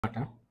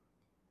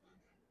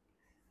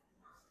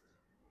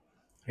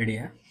Ready?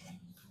 Yeah?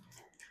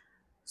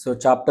 So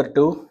chapter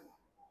 2,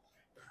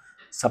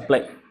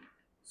 supply.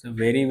 So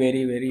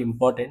very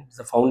important. It's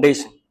a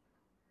foundation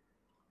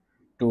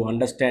to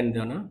understand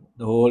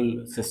the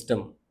whole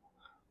system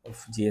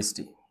of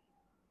GST.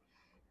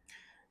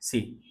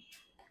 See,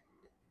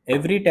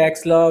 every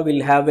tax law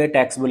will have a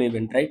taxable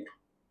event, right?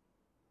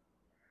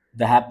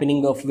 The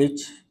happening of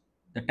which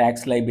the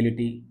tax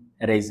liability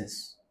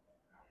arises.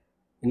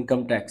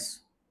 Income tax,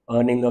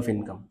 earning of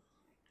income.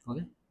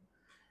 Okay.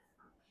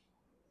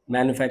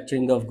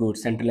 Manufacturing of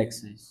goods, central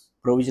excise,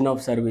 provision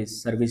of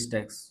service, service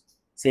tax,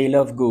 sale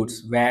of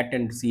goods, VAT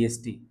and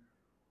CST,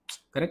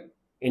 correct?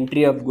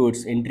 Entry of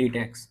goods, entry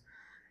tax,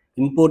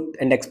 import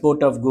and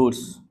export of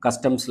goods,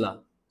 customs law.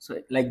 So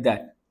like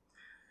that.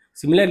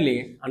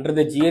 Similarly, under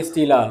the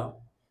GST law,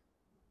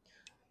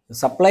 the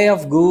supply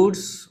of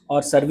goods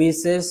or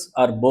services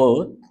or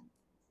both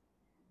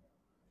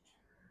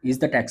is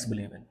the taxable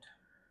event.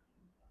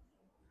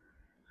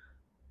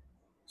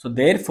 So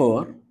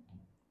therefore,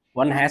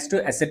 one has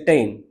to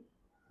ascertain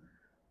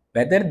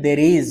whether there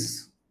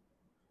is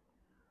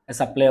a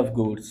supply of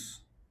goods,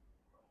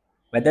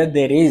 whether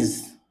there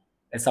is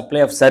a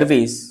supply of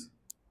service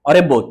or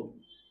a both.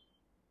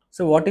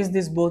 So what is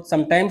this both?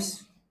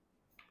 Sometimes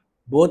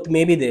both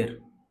may be there.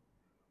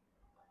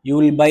 You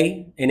will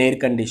buy an air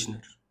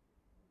conditioner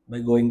by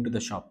going to the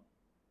shop.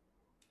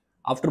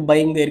 After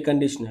buying the air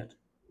conditioner,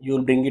 you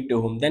will bring it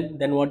to home.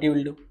 Then what you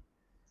will do?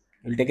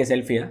 You will take a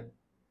selfie, yeah?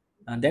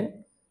 And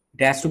then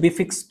it has to be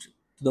fixed to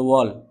the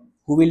wall.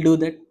 Who will do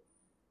that?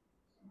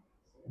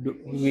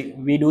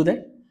 We do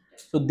that.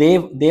 So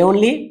they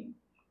only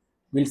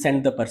will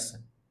send the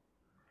person.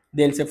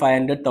 They'll say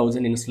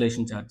 500,000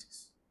 installation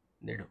charges.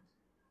 They do.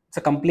 It's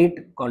a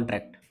complete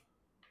contract.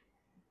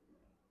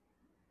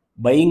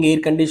 Buying air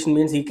conditioner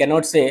means he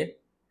cannot say,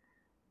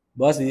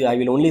 boss, I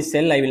will only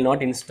sell, I will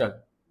not install.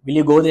 Will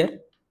you go there?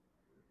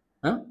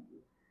 Huh?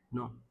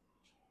 No.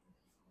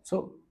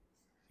 So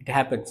it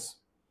happens.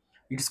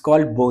 It is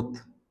called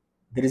both.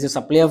 There is a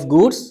supply of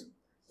goods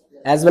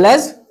as well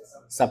as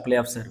supply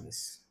of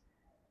service.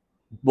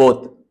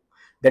 Both.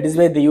 That is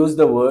why they use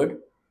the word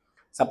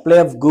supply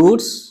of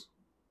goods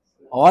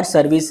or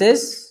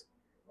services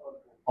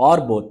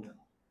or both.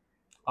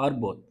 Or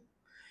both.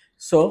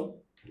 So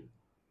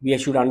we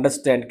should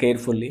understand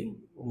carefully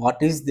what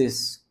is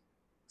this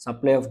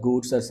supply of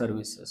goods or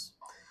services.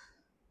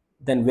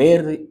 Then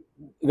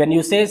when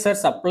you say, sir,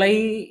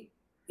 supply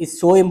is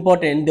so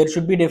important, there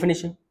should be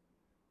definition.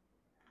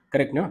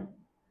 Correct, no?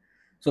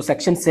 So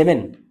section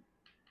 7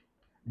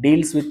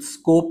 deals with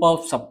scope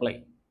of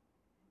supply.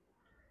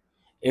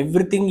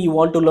 Everything you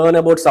want to learn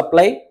about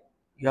supply,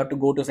 you have to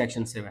go to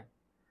section 7.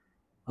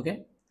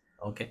 Okay?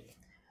 Okay.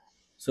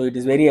 So it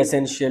is very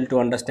essential to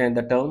understand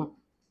the term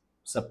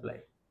supply.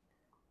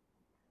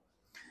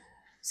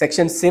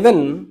 Section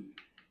 7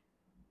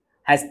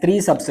 has 3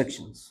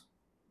 subsections.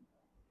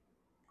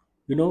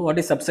 You know what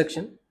is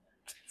subsection?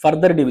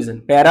 Further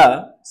division,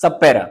 para,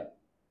 subpara.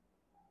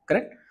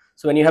 Correct?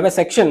 So when you have a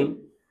section,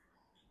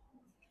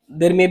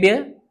 there may be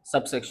a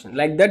subsection.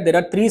 Like that, there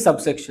are 3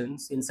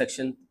 subsections in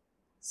section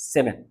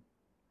 7.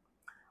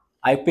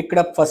 I picked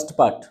up first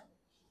part.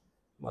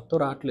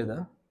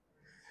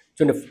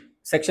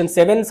 Section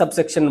 7,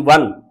 subsection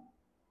 1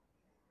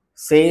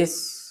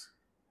 says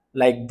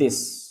like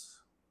this.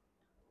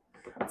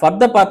 For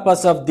the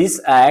purpose of this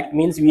act,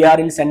 means we are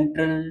in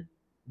Central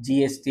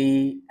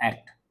GST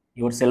Act.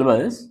 Your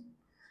syllabus,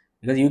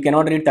 because you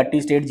cannot read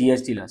 30 state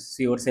GST laws.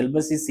 So your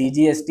syllabus is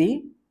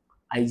CGST,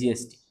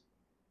 IGST.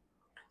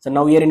 So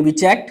now we are in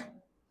which act?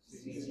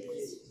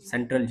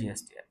 Central GST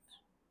Act.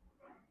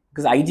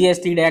 Because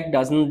IGST Act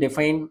doesn't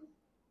define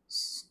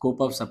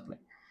scope of supply.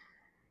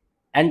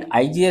 And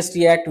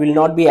IGST Act will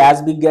not be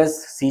as big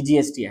as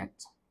CGST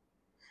Act.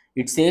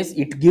 It says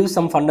it gives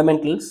some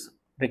fundamentals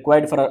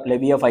required for a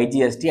levy of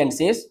IGST and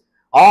says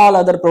all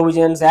other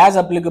provisions as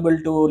applicable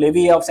to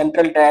levy of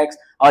central tax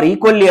are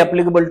equally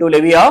applicable to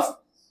levy of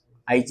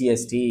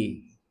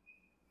IGST.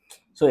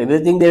 So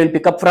everything they will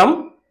pick up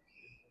from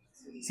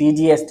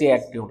CGST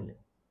Act only.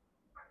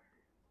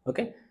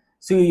 Okay.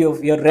 So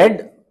you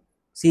read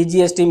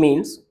CGST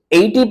means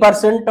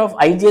 80% of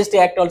IGST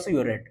Act also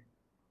you read.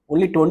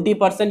 Only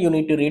 20% you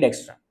need to read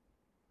extra.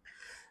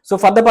 So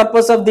for the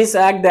purpose of this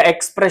act, the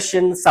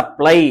expression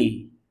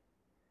supply.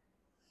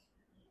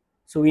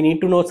 So we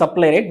need to know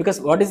supply, right?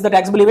 Because what is the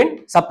taxable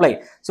event?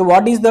 Supply. So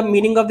what is the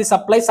meaning of the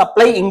supply?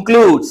 Supply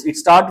includes. It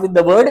starts with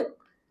the word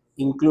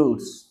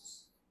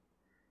includes.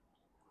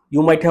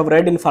 You might have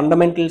read in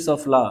fundamentals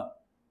of law.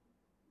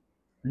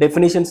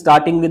 Definition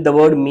starting with the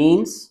word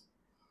means.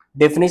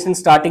 Definition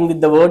starting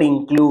with the word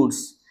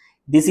includes.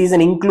 This is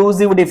an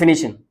inclusive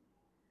definition.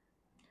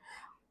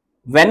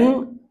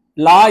 When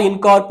law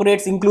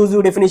incorporates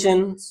inclusive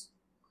definitions,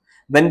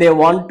 when they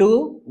want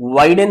to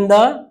widen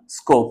the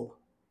scope,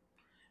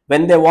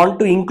 when they want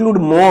to include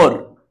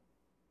more.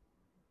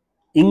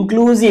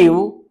 Inclusive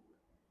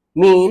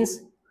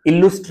means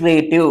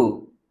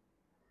illustrative.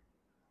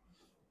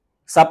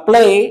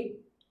 Supply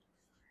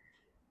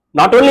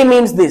not only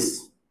means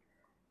this,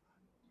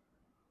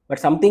 but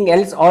something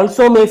else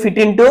also may fit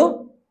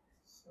into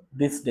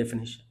this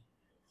definition.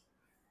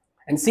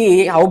 And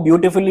see how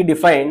beautifully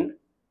defined.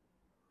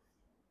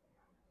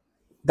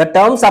 The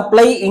term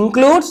supply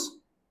includes,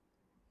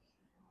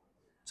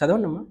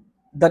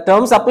 the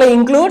term supply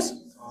includes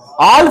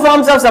all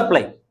forms of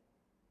supply.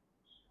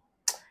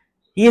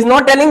 He is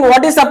not telling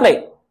what is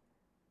supply.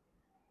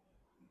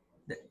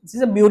 This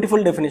is a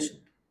beautiful definition.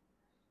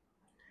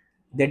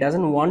 They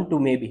doesn't want to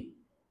maybe.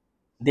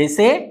 They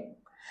say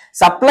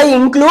supply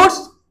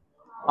includes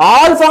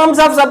all forms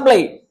of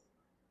supply.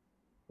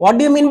 What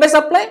do you mean by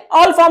supply?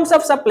 All forms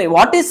of supply.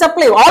 What is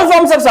supply? All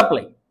forms of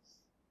supply.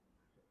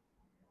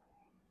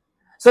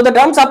 So the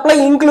term supply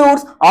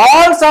includes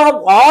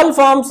all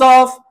forms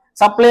of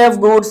supply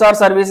of goods or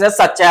services,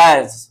 such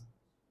as.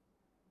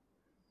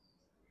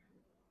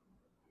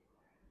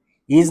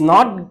 He is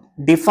not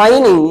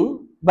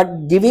defining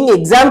but giving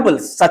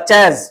examples, such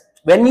as.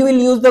 When you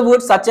will use the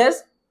word such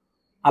as,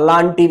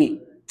 alantivi,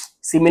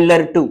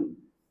 similar to,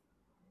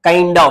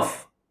 kind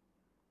of,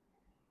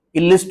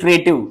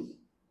 illustrative.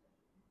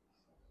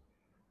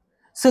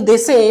 So they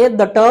say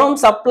the term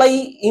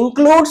supply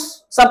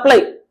includes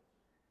supply.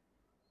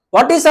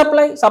 What is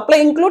supply? Supply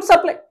includes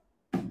supply.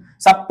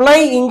 Supply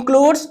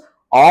includes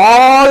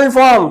all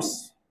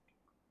forms.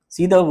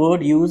 See the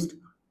word used,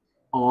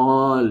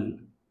 all.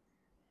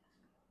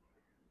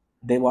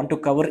 They want to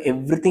cover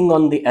everything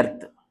on the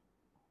earth.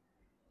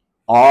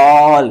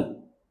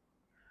 All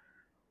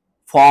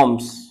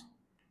forms,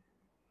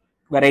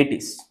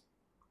 varieties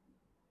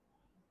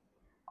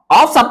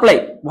of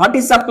supply. What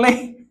is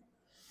supply?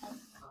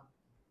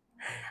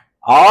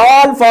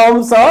 All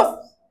forms of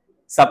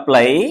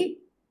supply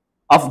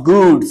of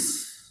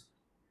goods.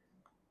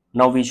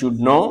 Now we should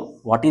know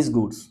what is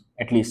goods,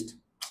 at least.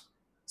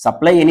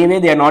 Supply anyway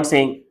they are not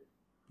saying.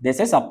 They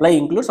say supply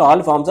includes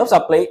all forms of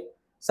supply.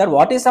 Sir,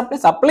 what is supply?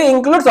 Supply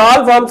includes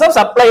all forms of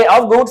supply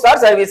of goods or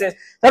services.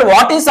 Sir,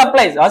 what is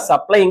supply?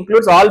 Supply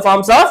includes all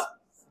forms of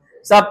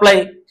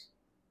supply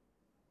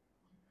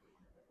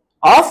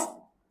of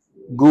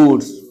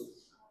goods.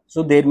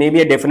 So there may be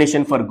a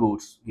definition for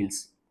goods,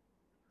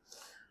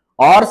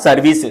 or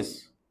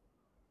services.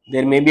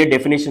 There may be a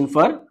definition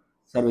for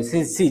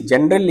services. See,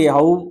 generally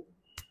how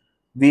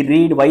we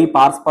read why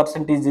pass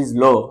percentage is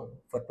low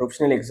for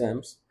professional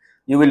exams.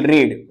 You will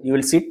read, you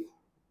will sit,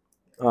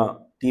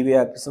 TV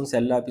ఆపేసాం,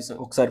 cell ఆపేసాం,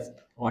 ఒకసారి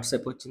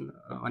WhatsApp వచ్చింది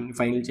అన్ని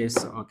final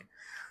చేస్తాం. Okay.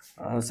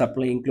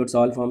 Supply includes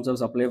all forms of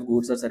supply of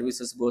goods or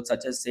services, both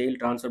such as sale,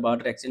 transfer,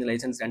 barter, exchange,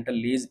 license, rental,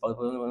 lease,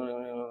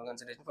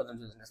 consideration for the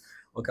business.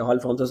 Okay, all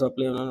forms of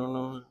supply.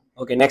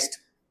 Okay, next.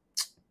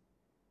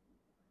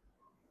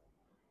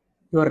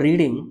 You are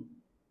reading,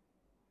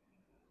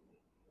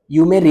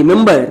 you may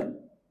remember,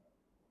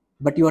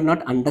 but you are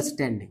not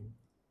understanding.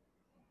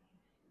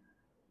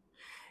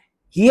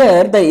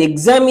 Here the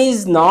exam is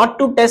not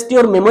to test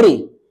your memory,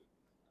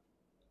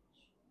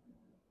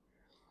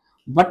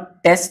 but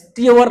test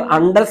your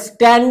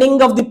understanding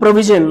of the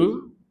provision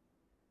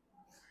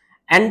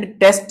and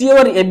test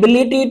your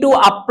ability to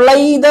apply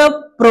the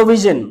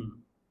provision.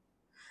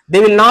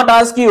 They will not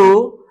ask you,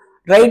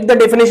 write the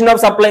definition of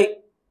supply.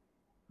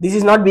 This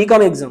is not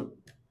BCom exam.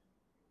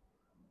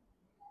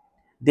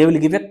 They will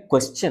give a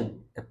question,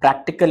 a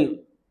practical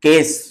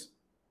case.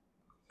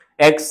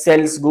 X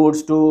sells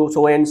goods to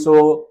so and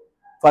so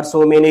for so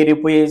many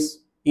rupees.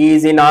 He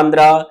is in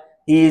Andhra,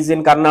 he is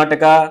in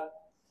Karnataka.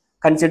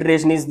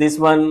 Consideration is this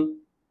one.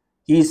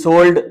 He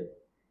sold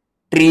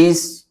trees,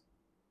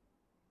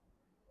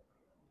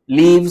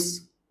 leaves.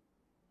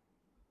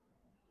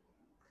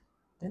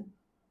 Then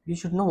you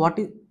should know what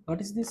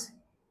is this.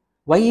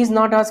 Why he is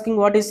not asking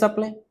what is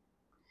supply?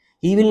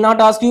 He will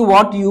not ask you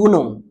what you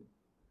know.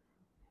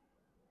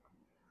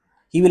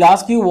 He will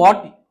ask you what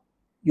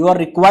you are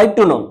required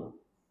to know.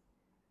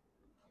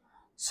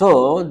 So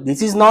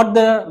this is not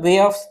the way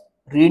of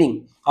reading.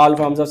 All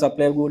forms of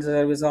supply of goods and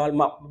services. All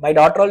my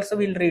daughter also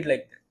will read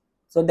like that.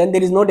 So then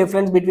there is no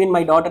difference between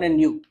my daughter and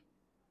you.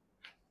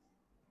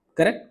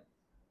 Correct?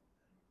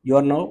 You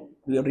are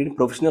reading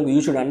professional.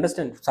 You should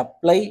understand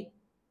supply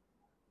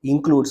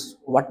includes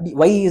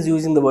why he is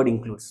using the word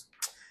includes.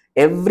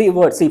 Every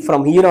word. See,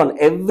 from here on,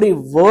 every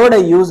word I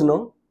use,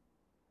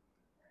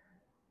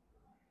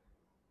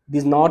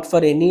 this is not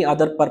for any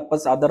other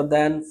purpose other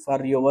than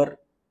for your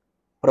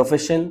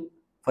profession,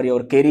 for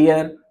your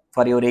career,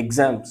 for your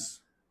exams.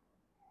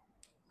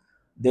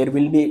 There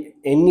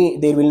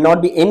will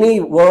not be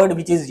any word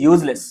which is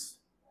useless.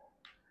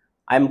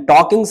 I am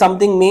talking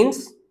something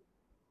means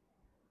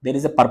there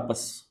is a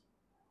purpose.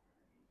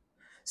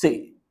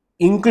 See,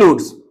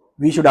 includes,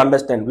 we should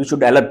understand, we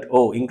should alert.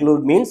 Oh,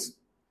 include means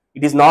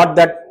it is not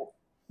that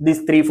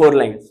these 3-4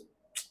 lines.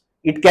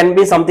 It can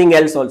be something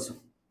else also.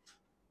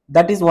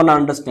 That is one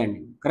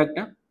understanding. Correct?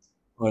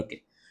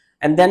 Okay.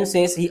 And then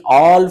says he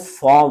all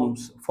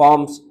forms.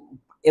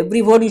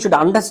 Every word you should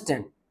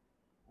understand.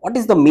 What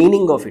is the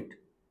meaning of it?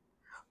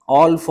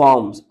 All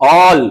forms,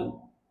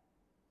 all,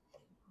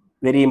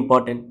 very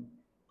important.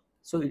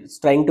 So it's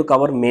trying to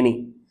cover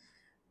many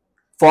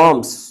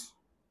forms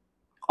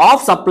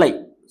of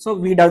supply. So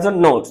we doesn't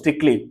know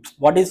strictly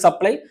what is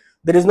supply.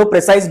 There is no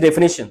precise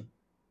definition.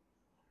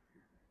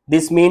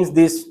 This means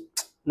this,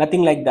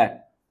 nothing like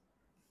that.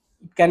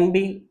 It can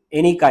be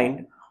any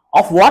kind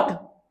of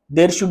what?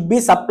 There should be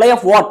supply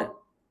of what?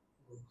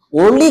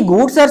 Only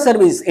goods or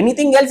service.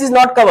 Anything else is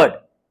not covered.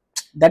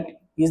 That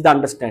is the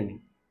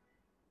understanding.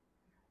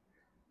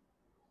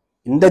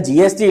 In the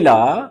GST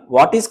law,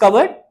 what is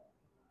covered?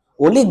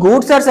 Only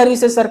goods or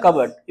services are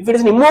covered. If it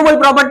is an immovable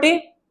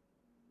property,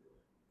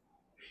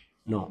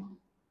 no,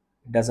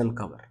 it doesn't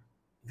cover.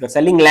 If you are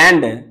selling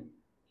land,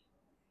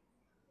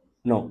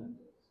 no,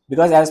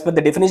 because as per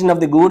the definition of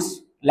the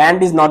goods,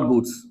 land is not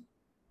goods.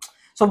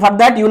 So for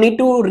that you need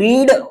to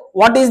read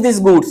what is this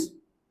goods.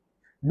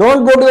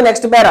 Don't go to the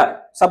next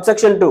para,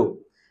 subsection 2.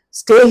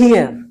 Stay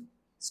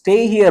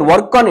here,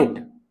 work on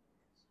it.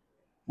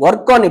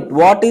 Work on it.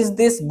 What is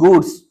this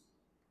goods?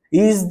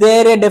 Is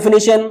there a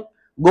definition?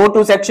 Go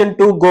to section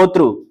 2, go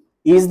through.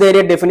 Is there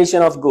a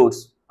definition of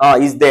goods?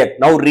 Is there.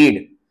 Now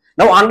read.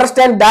 Now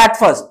understand that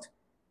first.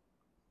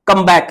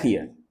 Come back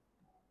here.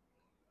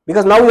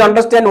 Because now you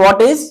understand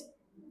what is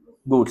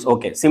goods.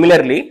 Okay.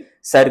 Similarly,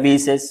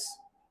 services.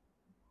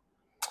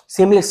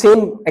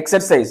 Same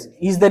exercise.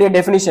 Is there a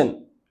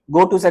definition?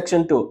 Go to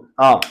section 2.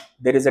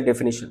 There is a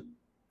definition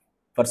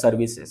for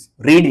services.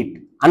 Read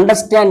it.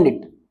 Understand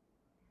it.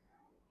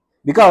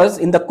 Because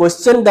in the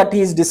question that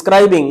he is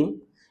describing,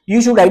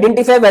 you should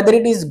identify whether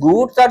it is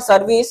goods or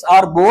service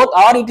or both,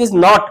 or it is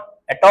not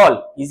at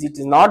all. It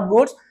is not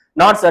goods,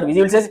 not service.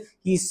 He will say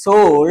he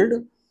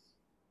sold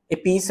a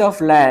piece of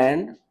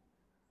land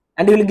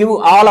and he will give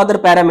all other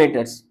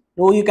parameters.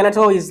 No, you cannot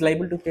say he is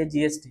liable to pay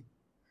GST.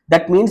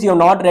 That means you have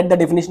not read the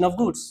definition of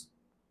goods.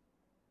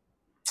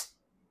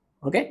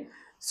 Okay.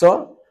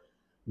 So,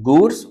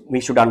 goods we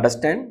should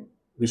understand,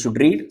 we should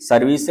read,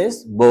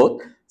 services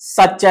both,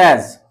 such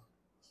as.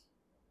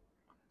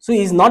 So,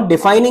 he is not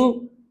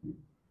defining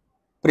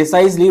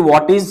precisely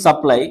what is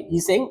supply. He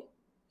is saying,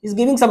 he is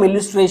giving some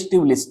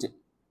illustrative list.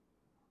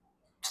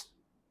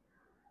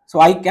 So,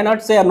 I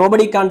cannot say, or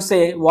nobody can't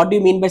say, what do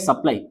you mean by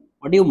supply?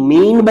 What do you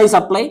mean by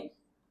supply?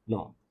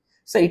 No.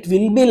 So, it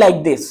will be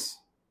like this.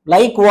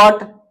 Like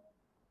what?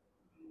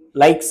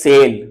 Like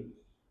sale.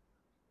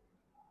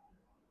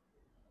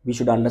 We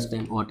should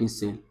understand what is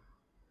sale.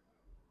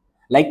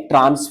 Like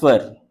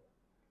transfer,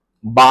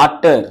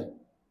 barter,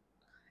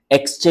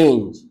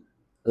 exchange,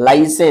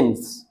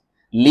 license,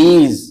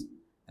 lease,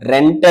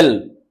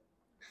 rental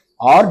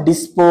or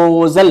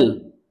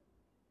disposal.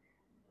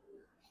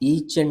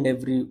 Each and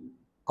every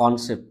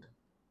concept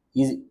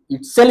is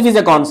itself is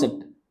a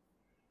concept.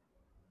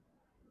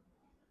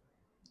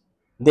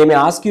 They may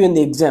ask you in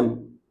the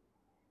exam,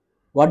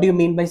 what do you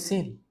mean by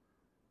sale?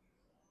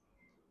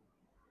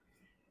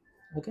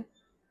 Okay.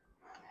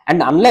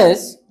 And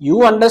unless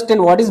you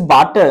understand what is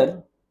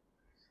barter,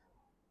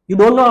 you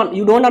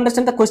don't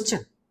understand the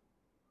question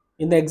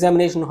in the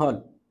examination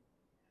hall.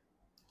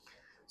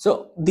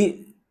 So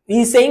he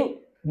is saying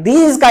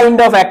these kind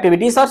of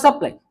activities are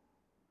supply.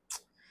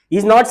 He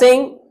is not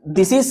saying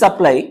this is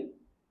supply.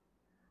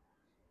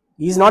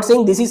 He is not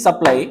saying this is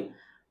supply.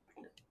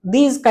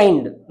 These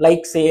kind,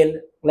 like sale,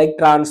 like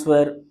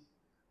transfer.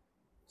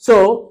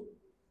 So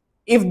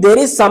if there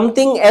is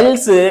something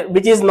else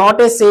which is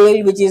not a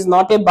sale, which is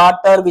not a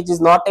barter, which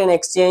is not an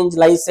exchange,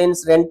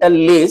 license, rental,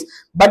 lease,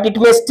 but it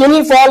may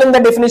still fall in the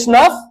definition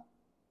of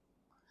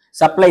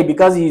supply,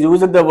 because he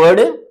used the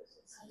word.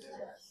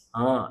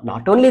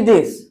 Not only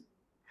this,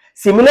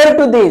 similar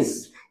to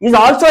this is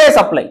also a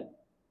supply.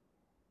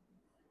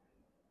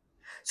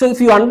 So if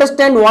you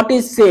understand what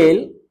is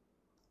sale,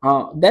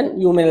 then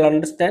you may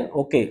understand,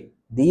 okay,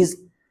 these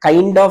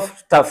kind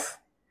of stuff,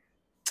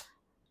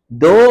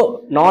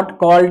 though not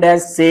called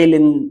as sale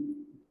in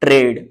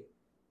trade,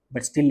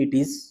 but still it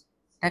is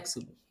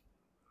taxable.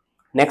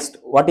 Next,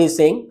 what is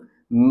saying?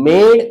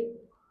 Made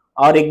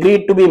or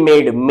agreed to be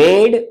made.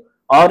 Made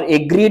or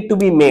agreed to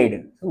be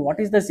made. So what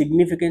is the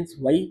significance?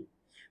 Why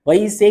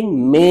is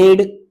saying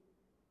made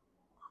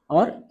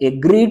or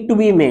agreed to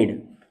be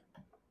made?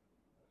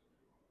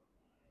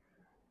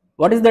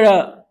 What is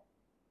the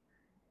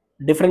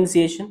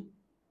differentiation?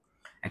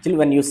 Actually,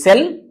 when you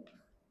sell,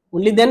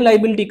 only then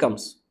liability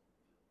comes.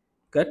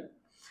 Correct?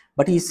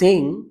 But he is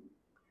saying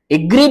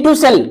agree to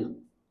sell.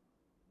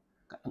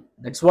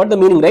 That's what the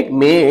meaning, right?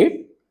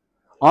 Made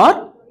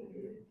or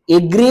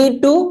agree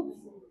to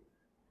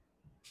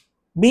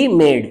be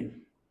made.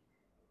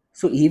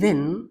 So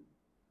even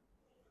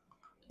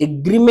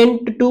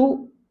agreement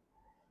to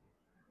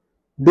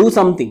do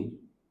something,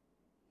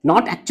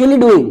 not actually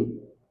doing,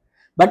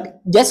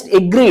 but just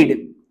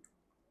agreed,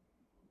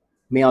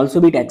 may also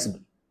be taxable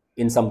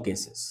in some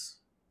cases.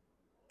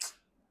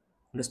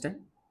 Understand?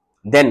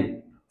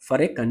 Then for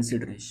a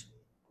consideration,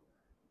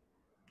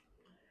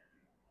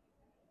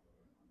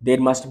 there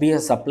must be a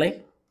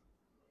supply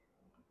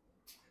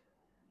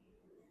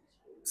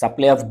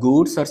of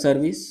goods or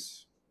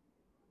service.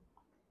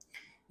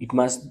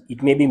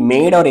 It may be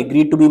made or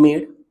agreed to be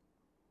made,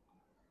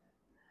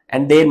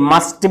 and there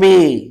must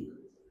be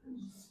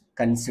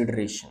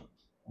consideration.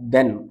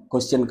 Then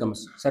question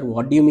comes, sir,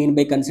 what do you mean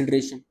by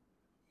consideration?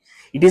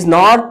 It is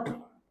not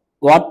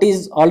what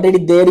is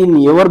already there in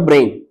your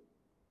brain.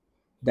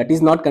 That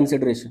is not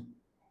consideration.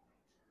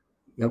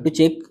 You have to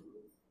check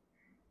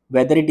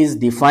whether it is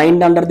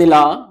defined under the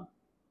law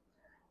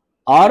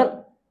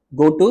or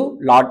go to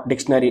law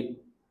dictionary.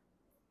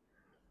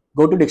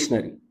 Go to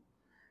dictionary.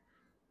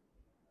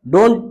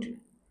 Don't,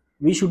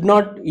 we should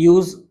not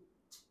use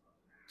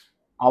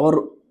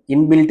our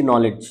inbuilt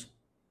knowledge.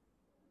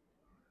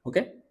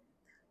 Okay.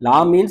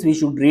 Law means we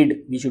should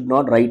read, we should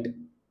not write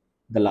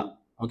the law.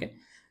 Okay.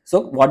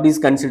 So what is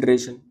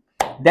consideration?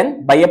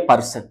 Then by a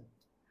person.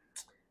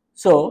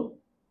 So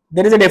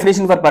there is a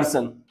definition for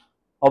person.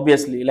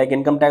 Obviously, like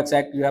Income Tax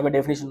Act, you have a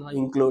definition,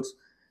 includes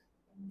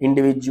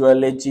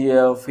individual,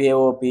 HEF,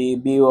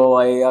 AOP,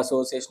 BOI,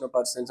 association of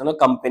persons,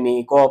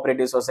 company,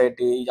 cooperative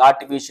society,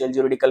 artificial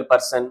juridical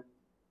person,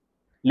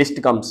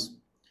 list comes.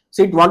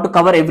 So it want to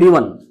cover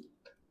everyone,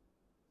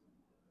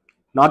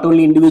 not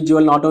only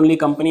individual, not only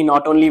company,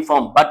 not only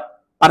firm,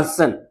 but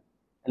person,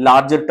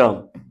 larger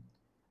term.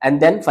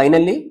 And then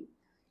finally,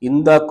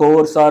 in the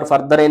course or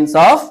furtherance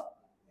of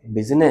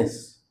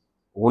business,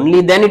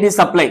 only then it is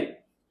supply.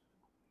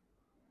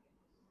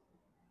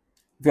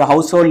 If a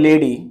household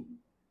lady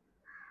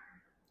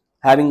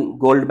having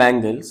gold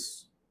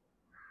bangles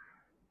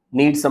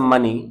needs some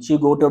money, she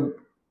go to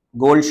a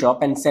gold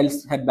shop and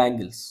sells her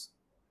bangles.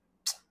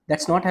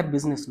 That's not her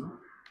business, no?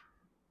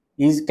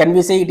 Can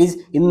we say it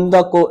is in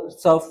the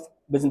course of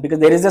business? Because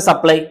there is a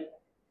supply,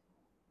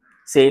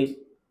 sale,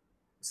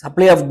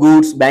 supply of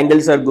goods,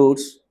 bangles are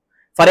goods.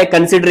 For a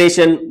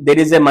consideration, there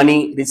is a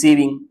money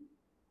receiving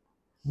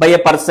by a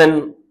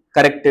person,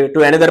 correct,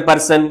 to another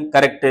person,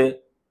 correct.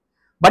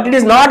 But it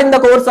is not in the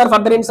course or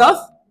furtherance of,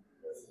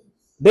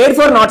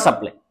 therefore not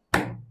supply.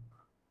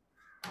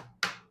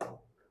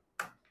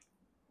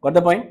 Got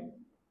the point?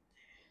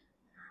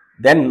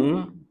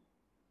 Then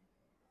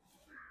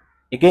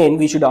again,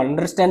 we should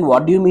understand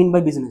what do you mean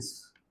by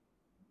business.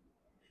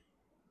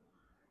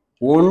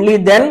 Only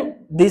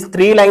then these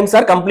three lines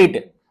are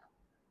completed.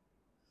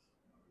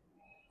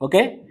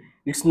 Okay,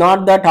 it's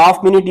not that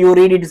half minute you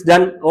read, it's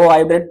done. Oh,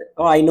 I read.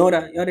 Oh, I know.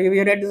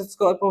 You read the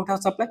scope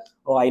of supply.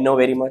 Oh, I know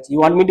very much. You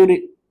want me to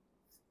read?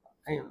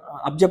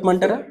 Object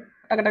mantara?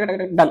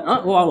 Done.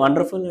 Oh,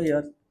 wonderful.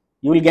 You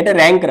will get a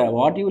rank.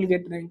 What you will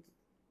get rank?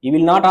 He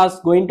will not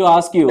going to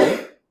ask you.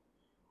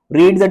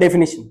 Read the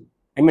definition.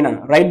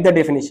 Write the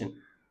definition.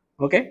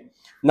 Okay.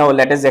 Now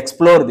let us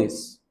explore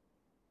this.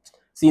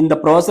 See, in the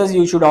process,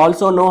 you should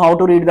also know how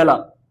to read the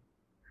law.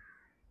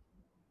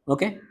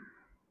 Okay.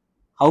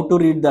 How to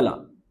read the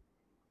law.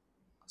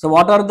 So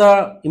what are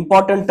the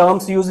important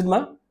terms used in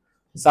my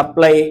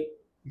supply?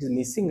 It is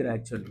missing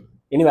actually.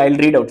 Anyway, I will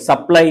read out.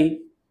 Supply,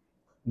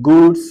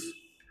 goods,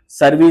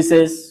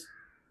 services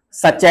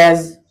such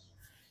as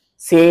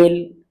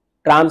sale,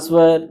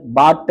 transfer,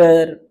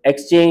 barter,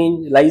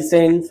 exchange,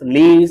 license,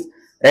 lease,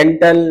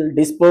 rental,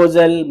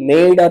 disposal,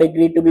 made or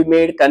agreed to be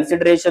made,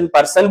 consideration,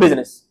 person,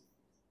 business.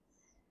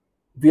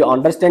 If you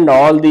understand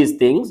all these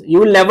things, you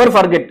will never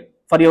forget.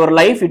 For your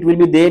life, it will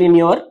be there in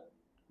your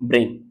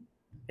brain.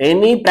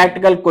 Any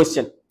practical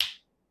question,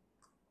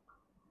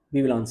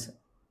 we will answer.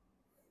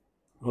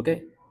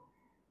 Okay.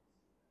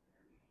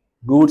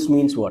 Goods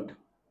means what?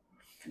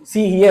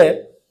 See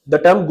here, the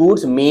term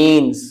goods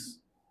means,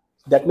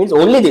 that means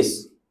only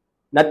this,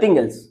 nothing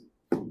else.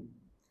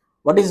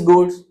 What is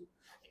goods?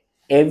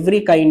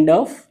 Every kind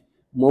of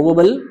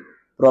movable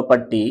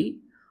property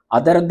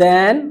other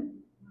than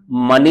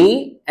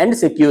money and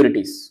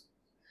securities.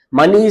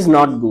 Money is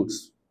not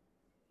goods.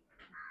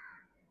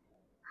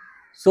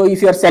 So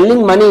if you are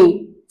selling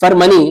money for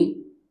money,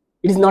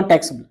 it is not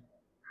taxable.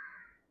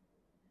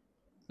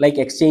 Like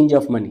exchange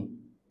of money.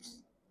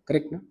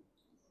 Correct? No?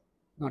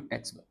 Not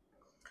taxable.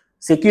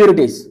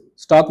 Securities,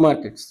 stock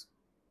markets,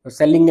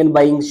 selling and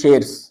buying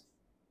shares,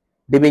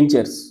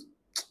 debentures,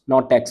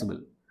 not taxable.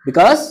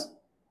 Because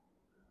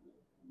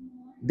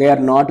they are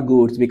not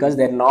goods, because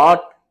they are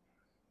not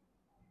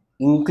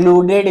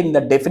included in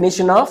the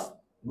definition of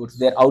goods,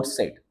 they are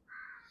outside.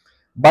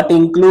 But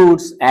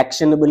includes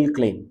actionable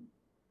claim.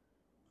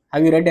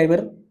 Have you read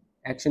ever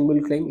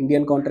actionable claim?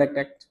 Indian Contract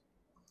Act,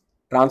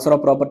 Transfer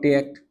of Property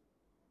Act,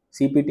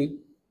 CPT.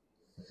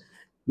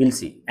 We'll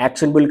see.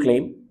 Actionable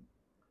claim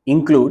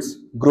includes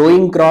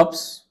growing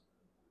crops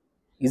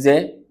is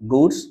a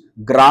goods,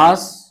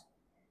 grass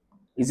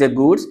is a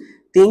goods,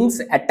 things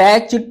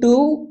attached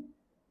to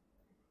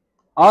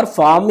or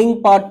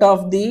forming part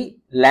of the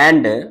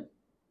land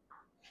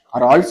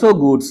are also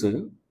goods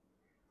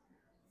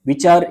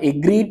which are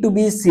agreed to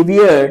be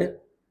severed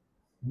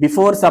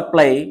before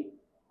supply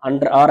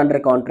under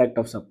contract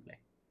of supply.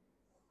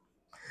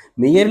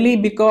 Merely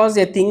because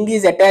a thing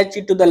is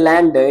attached to the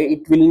land,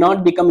 it will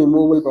not become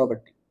immovable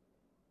property.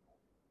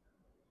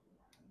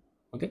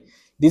 Okay,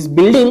 this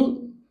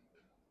building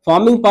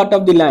forming part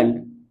of the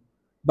land,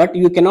 but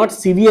you cannot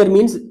sever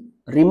means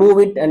remove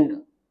it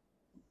and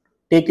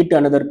take it to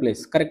another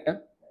place. Correct?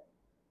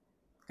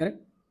 Correct.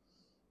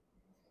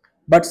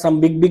 But some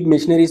big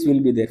machineries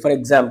will be there. For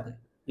example,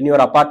 in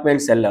your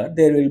apartment cellar,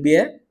 there will be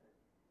a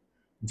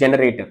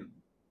generator,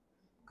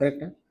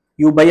 correct?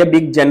 You buy a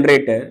big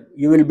generator,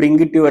 you will bring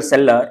it to your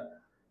cellar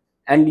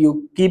and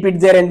you keep it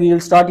there and we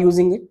will start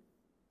using it.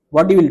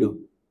 What you will do?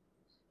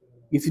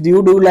 If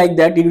you do like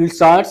that, it will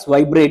start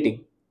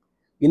vibrating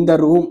in the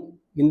room,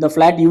 in the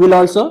flat, you will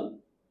also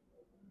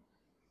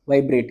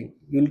vibrating.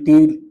 You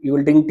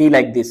will drink tea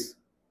like this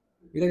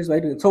because it's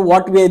vibrating. So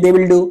what way they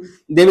will do?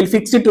 They will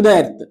fix it to the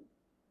earth,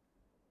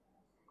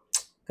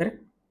 correct?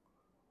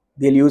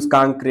 They'll use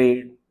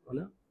concrete, you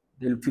know,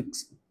 they'll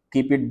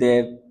keep it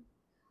there,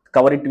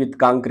 cover it with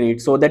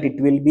concrete so that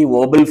it will be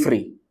wobble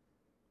free.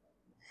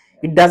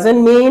 It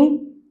doesn't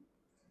mean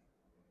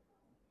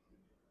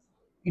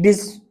it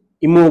is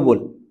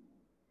immovable.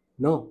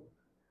 No.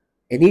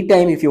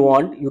 Anytime if you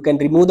want, you can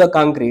remove the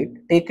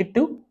concrete, take it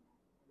to,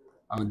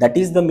 that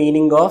is the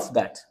meaning of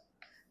that.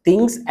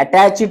 Things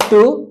attach it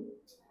to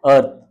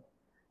earth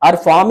are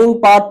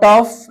forming part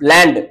of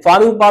land.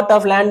 Forming part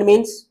of land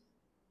means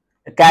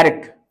a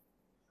carrot.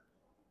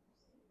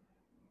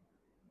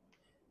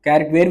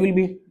 Carrot, where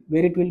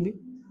it will be?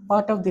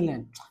 Part of the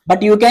land.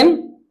 But you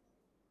can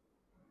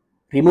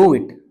remove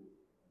it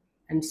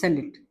and sell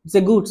it. It's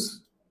a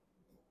goods.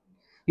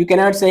 You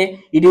cannot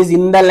say it is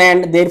in the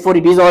land, therefore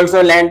it is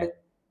also land.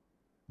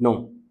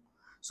 No.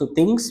 So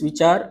things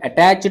which are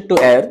attached to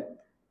earth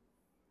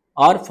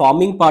are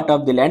forming part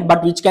of the land,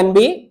 but which can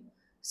be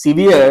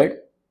severed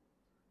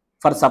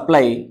for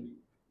supply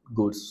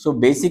goods. So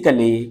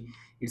basically,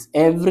 it's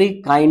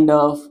every kind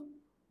of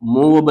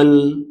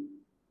movable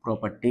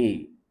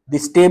property.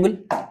 This table,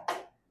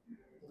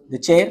 the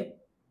chair,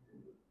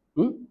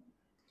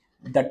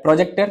 that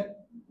projector,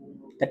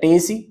 that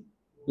AC,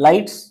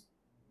 lights,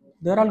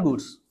 they are all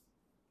goods.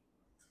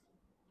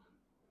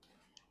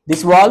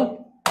 This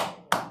wall,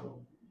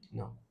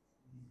 no,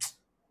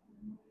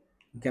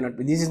 you cannot.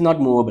 This is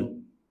not movable.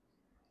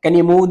 Can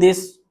you move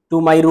this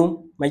to my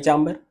room, my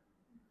chamber?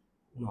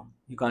 No,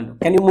 you can't do.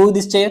 Can you move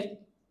this chair?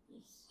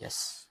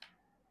 Yes.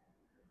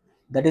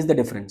 That is the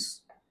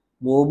difference.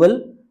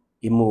 Movable,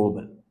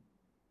 immovable.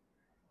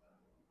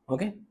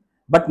 Okay.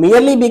 But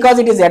merely because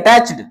it is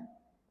attached,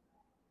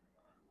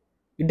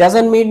 it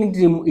doesn't mean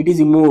it is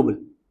immovable.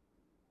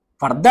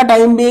 For the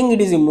time being, it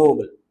is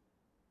immovable.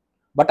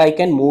 But I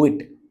can move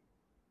it.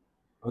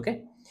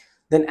 Okay.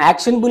 Then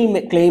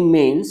actionable claim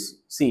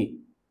means, see,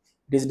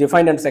 it is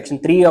defined under section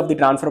 3 of the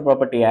Transfer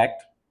Property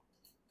Act.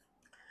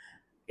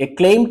 A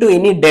claim to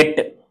any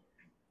debt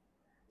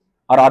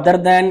or other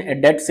than a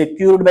debt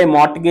secured by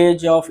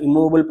mortgage of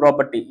immovable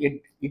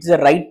property. It is a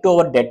right to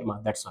our debt,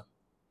 that's all.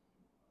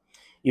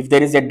 If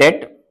there is a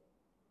debt,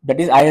 that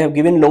is, I have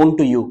given loan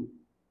to you,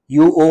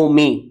 you owe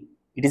me,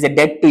 it is a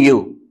debt to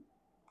you,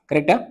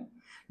 correct?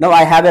 Now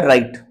I have a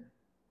right.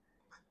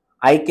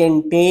 I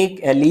can take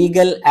a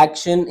legal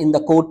action in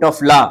the court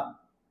of law.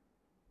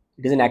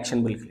 It is an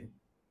actionable claim.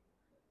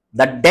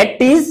 The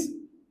debt is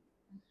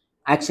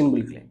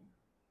actionable claim,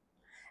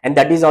 and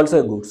that is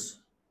also a goods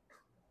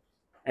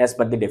as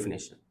per the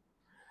definition.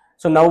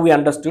 So now we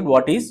understood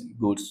what is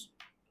goods.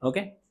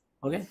 Okay,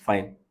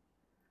 fine.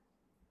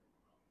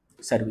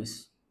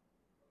 Service.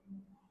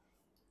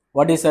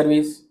 What is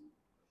service?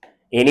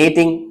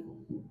 Anything,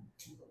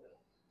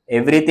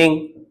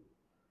 everything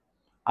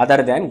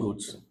other than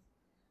goods.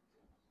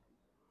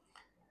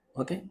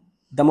 Okay.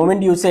 The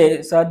moment you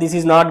say, sir, this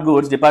is not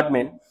goods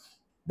department,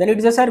 then it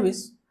is a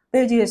service.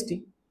 Pay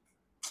GST.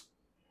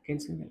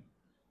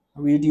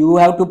 You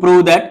have to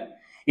prove that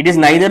it is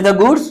neither the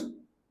goods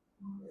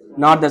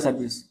nor the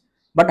service.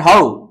 But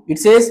how? It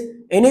says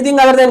anything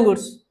other than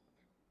goods.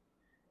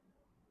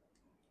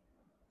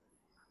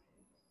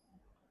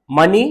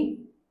 Money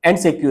and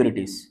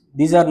securities.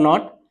 These are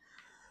not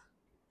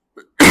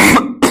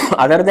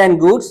other than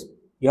goods.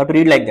 You have to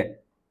read like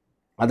that.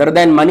 Other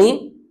than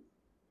money,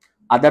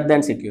 other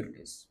than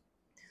securities.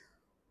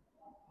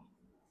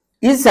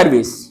 Is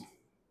service.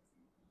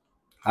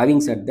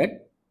 Having said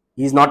that,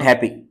 he is not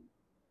happy.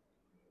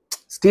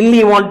 Still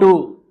he want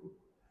to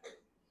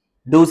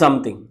do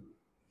something,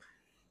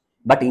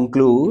 but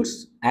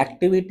includes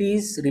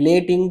activities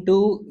relating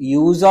to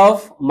use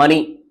of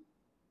money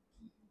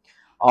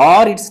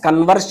or its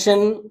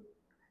conversion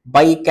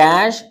by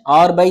cash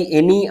or by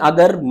any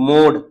other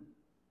mode.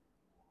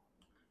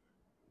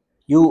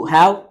 You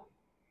have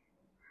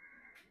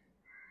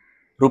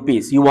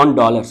rupees, you want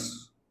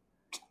dollars.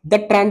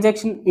 That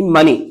transaction in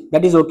money,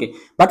 that is okay.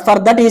 But for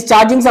that he is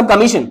charging some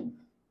commission.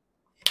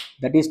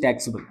 That is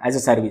taxable as a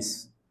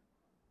service.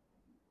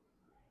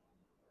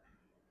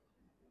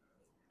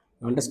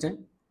 You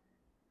understand?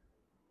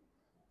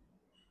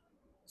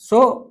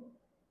 So,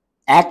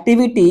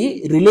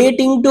 activity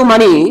relating to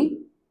money,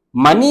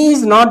 money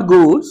is not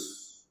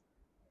goods,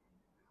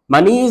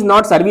 money is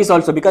not service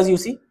also, because you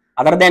see,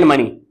 other than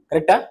money,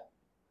 correct?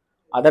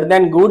 Other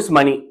than goods,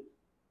 money.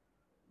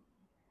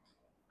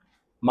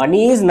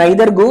 Money is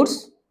neither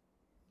goods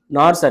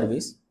nor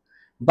service,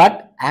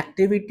 but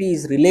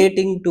activities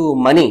relating to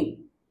money,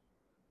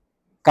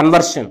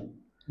 conversion,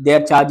 they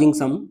are charging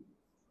something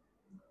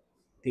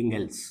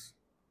else,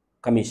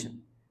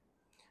 commission.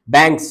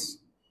 Banks,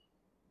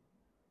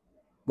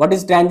 What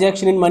is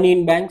transaction in money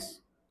in banks?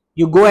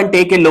 You go and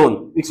take a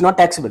loan. It's not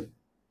taxable.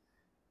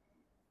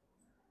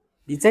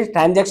 It's a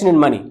transaction in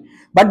money.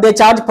 But they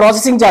charge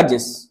processing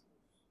charges.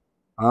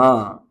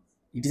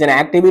 It is an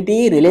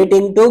activity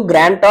relating to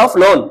grant of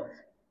loan.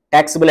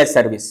 Taxable as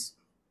service.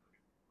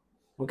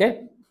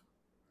 Okay.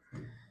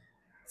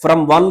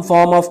 From one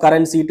form of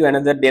currency to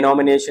another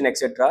denomination,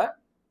 etc.,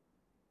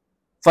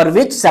 for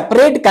which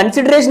separate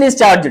consideration is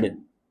charged.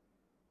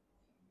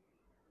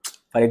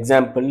 For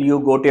example, you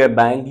go to a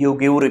bank, you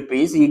give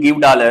rupees, you give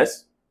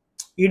dollars,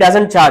 he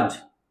doesn't charge.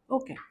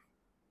 Okay.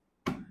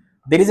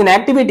 There is an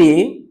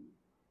activity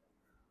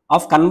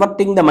of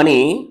converting the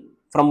money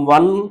from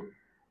one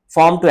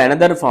form to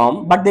another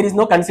form, but there is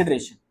no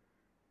consideration.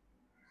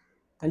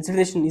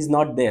 Consideration is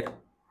not there.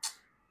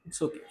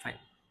 It's okay, fine.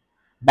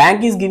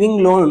 Bank is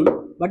giving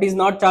loan, but is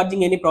not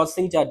charging any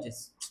processing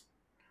charges.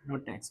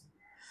 Not tax.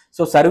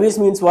 So service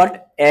means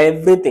what?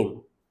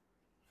 Everything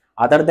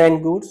other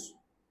than goods,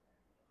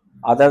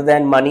 other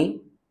than money,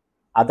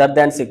 other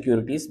than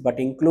securities, but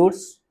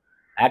includes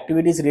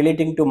activities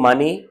relating to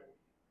money,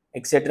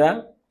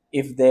 etc.,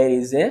 if there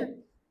is a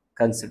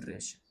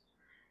consideration.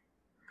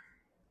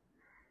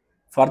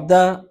 For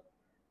the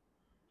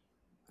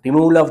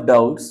removal of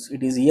doubts,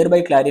 it is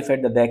hereby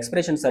clarified that the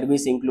expression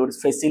service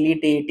includes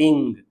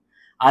facilitating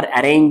or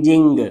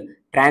arranging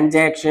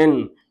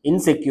transaction in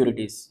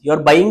securities. You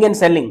are buying and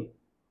selling.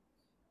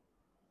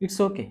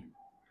 It's okay.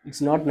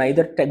 It's not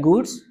neither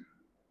goods,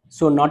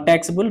 so not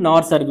taxable,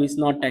 nor service,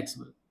 not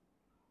taxable.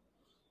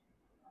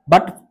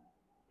 But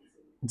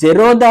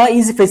Zerodha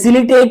is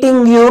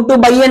facilitating you to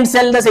buy and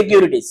sell the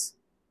securities.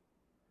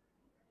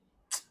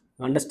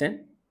 You understand?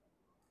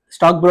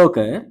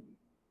 Stockbroker,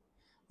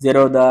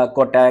 Zerodha,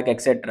 Kotak,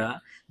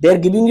 etc., they are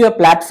giving you a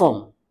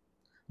platform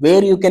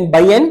where you can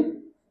buy and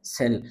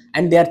sell,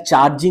 and they are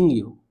charging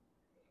you.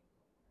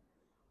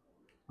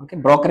 Okay,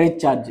 brokerage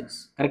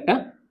charges, correct?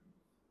 Huh?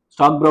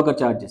 Stockbroker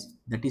charges,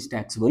 that is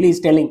taxable. He is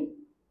telling.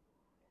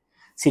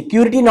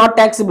 Security not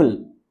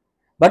taxable,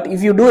 but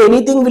if you do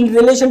anything in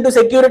relation to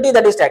security,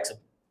 that is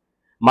taxable.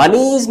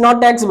 Money is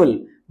not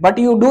taxable, but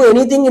you do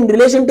anything in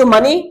relation to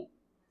money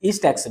is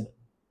taxable.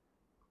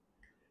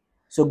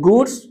 So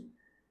goods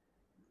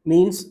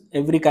means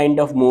every kind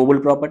of movable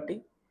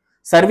property.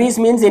 Service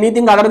means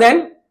anything other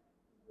than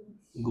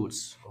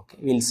goods. Okay,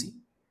 we'll see.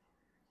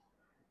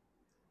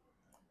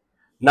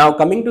 Now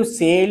coming to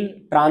sale,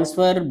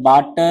 transfer,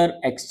 barter,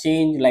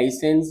 exchange,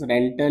 license,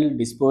 rental,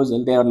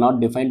 disposal, they are not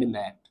defined in the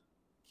Act.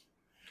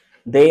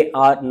 They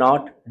are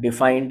not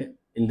defined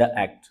in the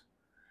Act.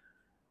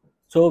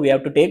 So we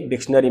have to take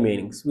dictionary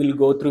meanings. We'll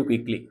go through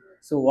quickly.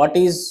 So what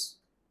is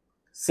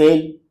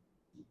sale?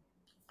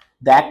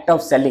 The act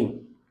of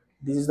selling.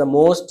 This is the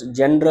most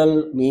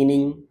general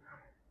meaning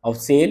of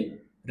sale,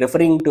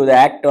 referring to the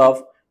act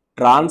of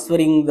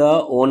transferring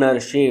the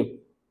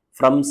ownership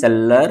from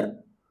seller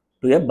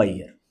to a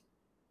buyer.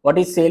 What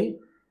is sale?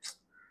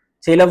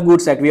 Sale of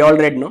goods act, we all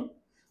read, no?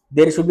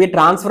 There should be a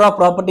transfer of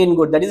property in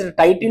goods. That is, the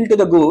title to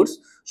the goods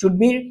should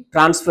be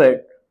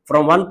transferred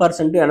from one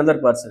person to another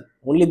person.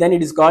 Only then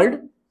it is called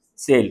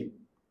sale.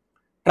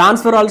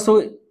 Transfer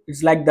also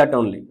is like that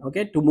only.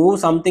 Okay, to move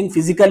something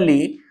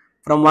physically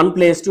from one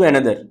place to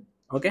another.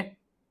 Okay.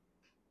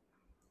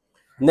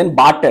 And then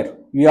barter.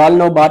 We all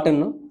know barter,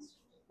 no?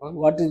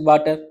 What is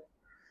barter?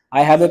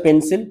 I have a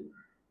pencil,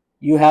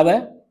 you have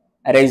a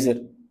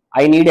eraser.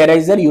 I need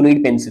eraser, you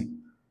need pencil.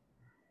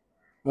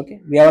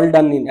 Okay, we have all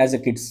done in, as a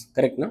kids,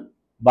 correct? No?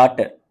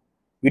 Barter.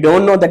 We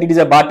don't know that it is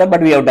a barter,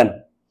 but we have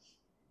done.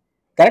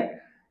 Correct?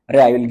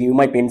 I will give you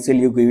my pencil,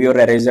 you give your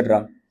eraser.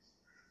 Draw.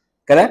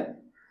 Correct?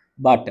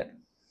 Barter.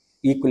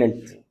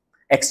 Equivalent.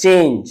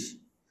 Exchange.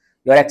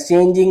 You are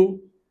exchanging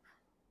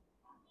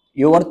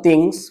your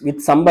things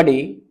with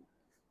somebody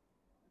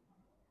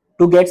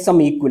to get some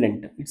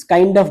equivalent. It's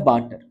kind of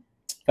barter.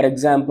 For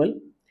example,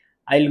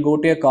 I'll go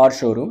to a car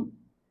showroom.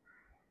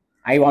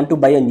 I want to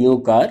buy a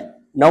new car.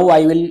 Now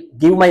I will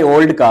give my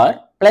old car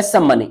plus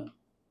some money.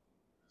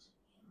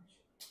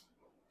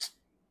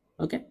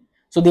 Okay.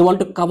 So they want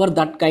to cover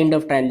that kind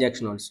of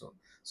transaction also.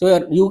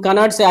 So you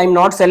cannot say I'm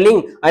not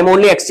selling, I'm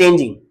only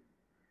exchanging.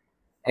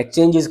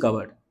 Exchange is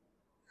covered.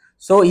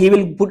 So he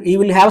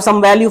will have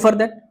some value for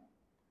that.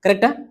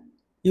 Correct? Huh?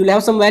 You will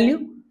have some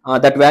value.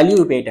 That value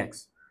you pay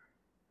tax.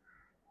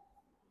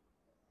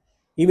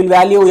 He will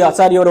value,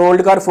 sir, your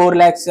old car 4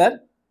 lakhs,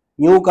 sir.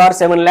 New car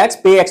 7 lakhs,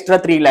 pay extra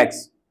 3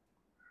 lakhs.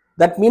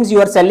 That means you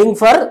are selling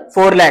for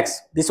 4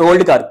 lakhs. This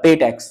old car, pay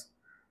tax.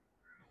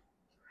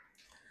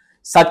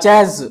 Such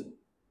as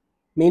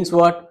means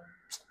what?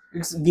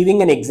 It's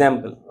giving an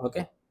example.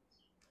 Okay.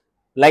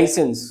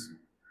 License,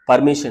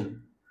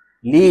 permission,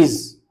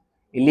 lease,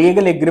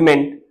 illegal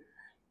agreement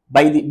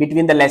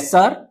between the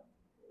lessor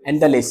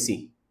and the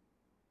lessee.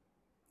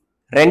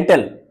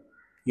 Rental,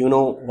 you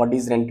know what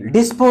is rental.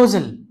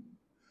 Disposal.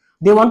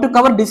 They want to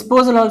cover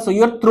disposal also.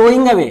 You are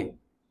throwing away.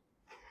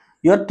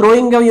 You are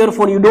throwing away your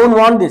phone. You don't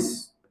want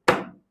this.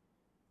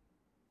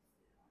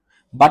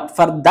 But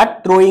for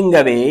that throwing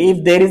away,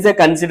 if there is a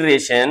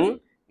consideration,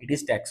 it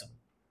is taxable.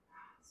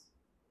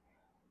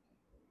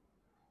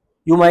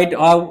 You might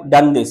have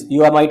done this.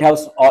 You might have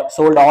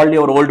sold all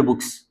your old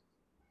books,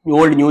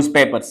 old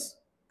newspapers.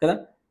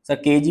 Kada? Sir,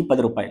 kg 10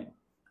 rupayalu.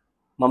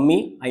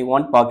 Mummy, I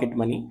want pocket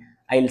money.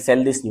 I will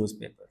sell these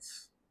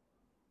newspapers.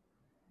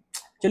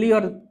 Actually, you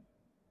are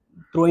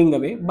throwing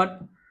away,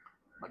 but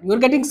you are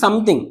getting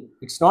something.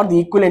 It's not the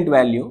equivalent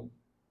value.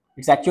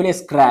 It's actually a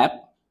scrap.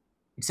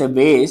 It's a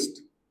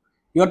waste.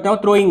 You are now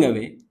throwing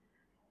away.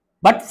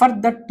 But for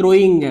that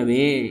throwing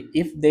away,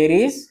 if there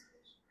is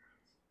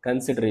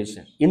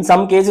consideration, in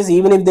some cases,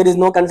 even if there is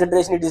no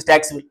consideration, it is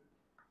taxable.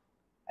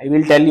 I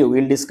will tell you.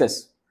 We will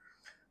discuss.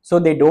 So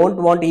they don't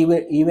want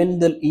even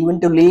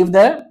to leave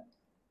the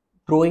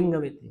throwing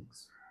away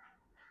things.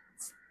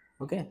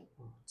 Okay.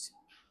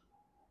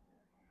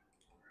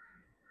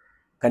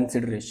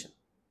 Consideration.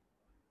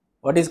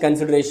 What is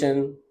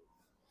consideration?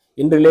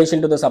 In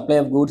relation to the supply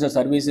of goods or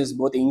services,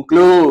 both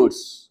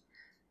includes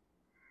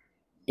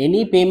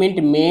any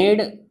payment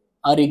made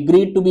or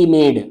agreed to be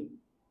made,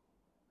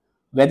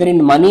 whether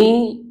in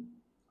money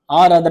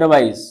or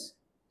otherwise,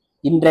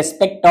 in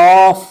respect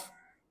of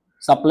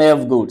supply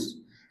of goods,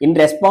 in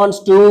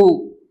response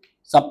to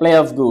supply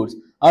of goods,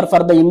 or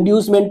for the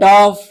inducement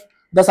of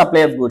the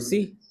supply of goods.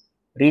 See,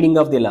 reading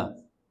of the law.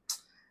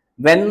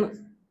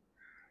 When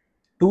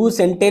two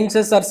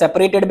sentences are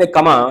separated by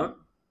comma,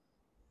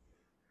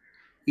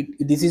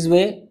 this is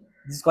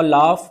called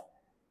law of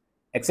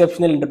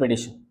exceptional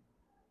interpretation.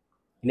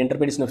 In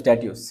interpretation of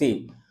statutes,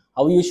 see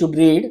how you should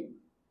read: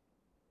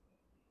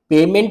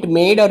 payment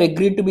made or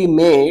agreed to be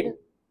made,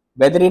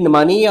 whether in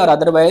money or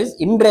otherwise,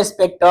 in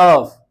respect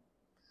of.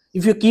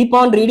 If you keep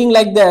on reading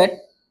like that,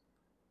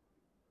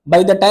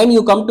 by the time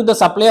you come to the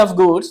supply of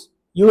goods,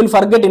 you will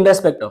forget in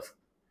respect of.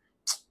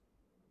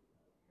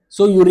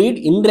 So you read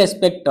in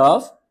respect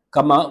of,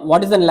 comma,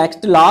 what is the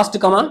last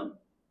comma?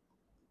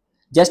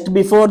 Just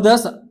before the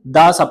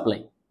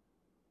supply.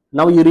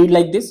 Now you read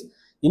like this: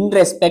 in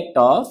respect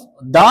of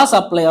the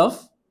supply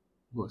of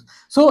goods.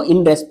 So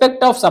in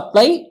respect of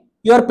supply,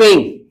 you are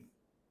paying.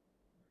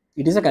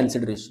 It is a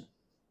consideration.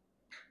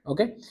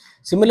 Okay.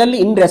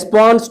 Similarly, in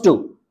response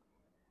to,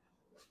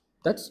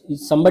 that's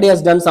somebody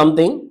has done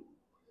something,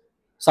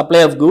 supply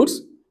of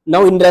goods.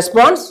 Now in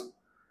response,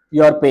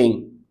 you are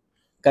paying.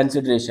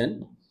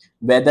 Consideration.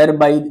 Whether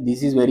by,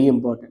 this is very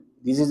important.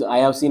 This is, I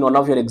have seen one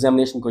of your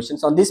examination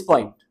questions on this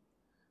point.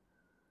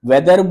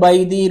 Whether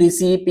by the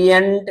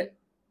recipient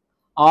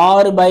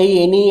or by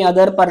any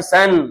other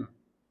person.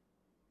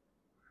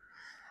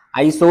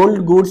 I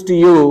sold goods to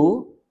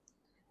you,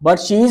 but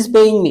she is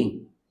paying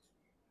me.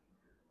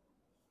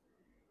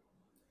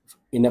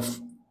 Enough.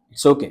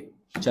 It's okay.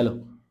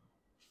 Chalo.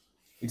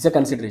 It's a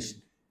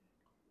consideration.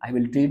 I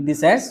will treat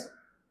this as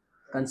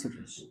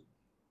consideration.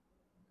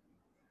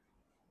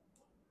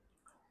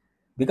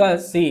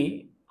 Because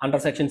see, under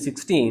section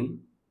 16,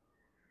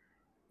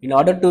 in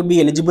order to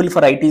be eligible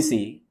for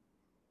ITC,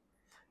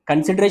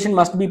 consideration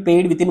must be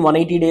paid within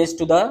 180 days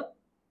to the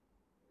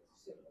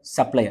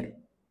supplier.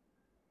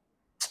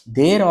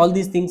 There all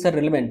these things are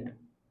relevant.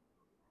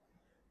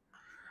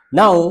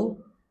 Now,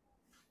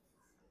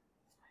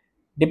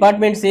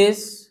 department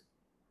says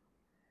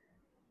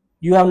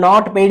you have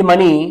not paid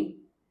money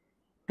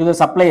to the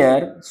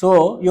supplier,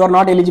 so you are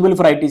not eligible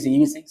for ITC.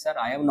 He is saying, sir,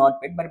 I have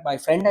not paid, but my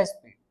friend has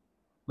paid.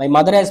 My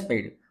mother has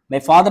paid. My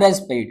father has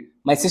paid.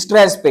 My sister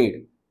has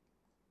paid.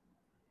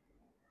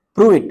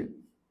 Prove it.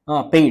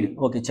 Paid.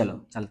 Okay,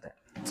 chalo, chalta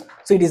hai.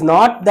 So it is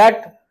not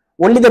that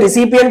only the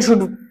recipient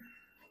should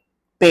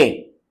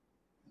pay.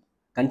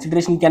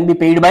 Consideration can be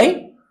paid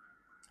by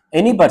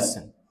any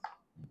person,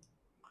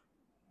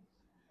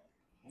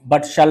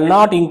 but shall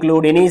not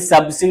include any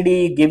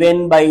subsidy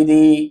given by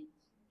the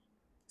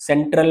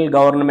central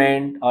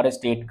government or a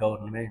state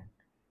government.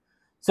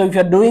 So if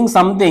you are doing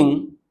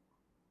something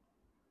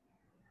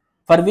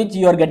for which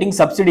you are getting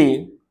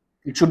subsidy,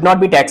 it should not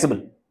be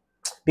taxable,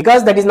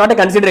 because that is not a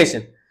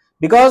consideration.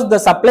 Because the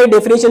supply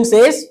definition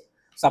says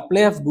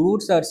supply of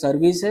goods or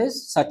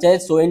services such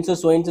as so and so,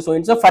 so and so, so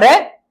and so for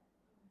a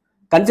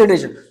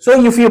consideration.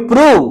 So if you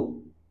prove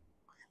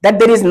that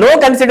there is no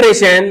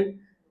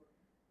consideration,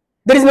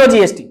 there is no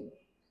GST,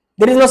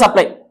 there is no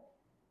supply.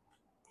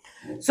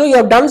 So you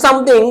have done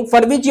something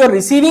for which you are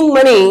receiving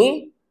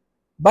money,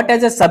 but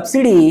as a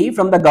subsidy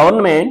from the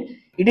government,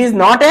 it is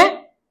not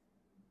a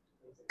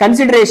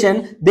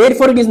consideration,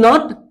 therefore it is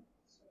not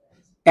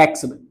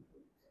taxable.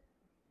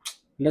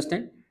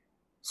 Understand?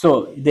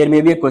 So there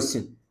may be a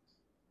question.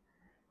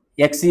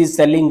 X is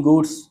selling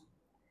goods,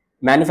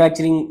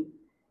 manufacturing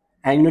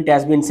unit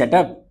has been set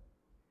up,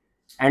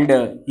 and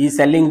he is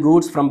selling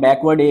goods from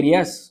backward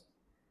areas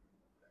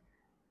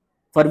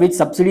for which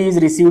subsidy is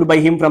received by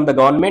him from the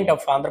government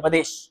of Andhra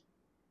Pradesh.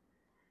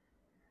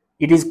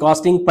 It is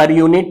costing per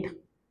unit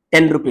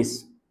 10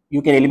 rupees.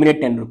 You can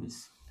eliminate 10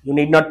 rupees. You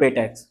need not pay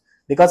tax,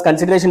 because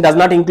consideration does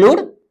not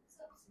include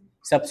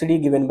subsidy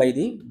given by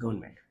the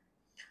government.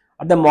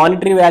 Or the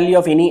monetary value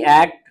of any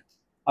act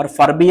or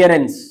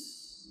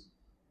forbearance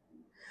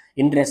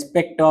in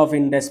respect of,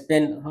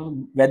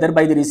 whether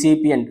by the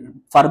recipient,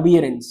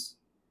 forbearance.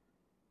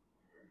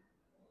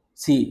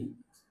 See,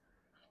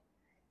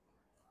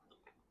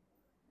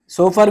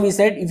 So far we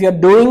said if you are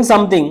doing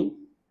something,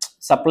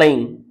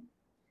 supplying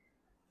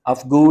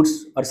of goods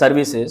or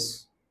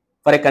services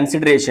for a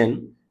consideration,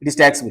 it is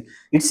taxable.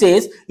 It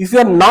says if you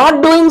are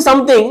not doing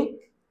something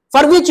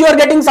for which you are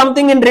getting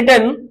something in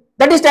return,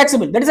 that is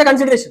taxable. That is a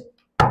consideration.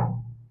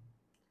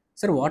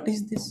 Sir, what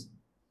is this?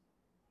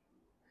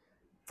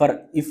 For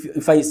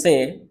if I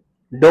say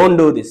don't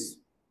do this,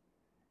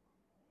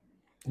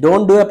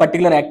 don't do a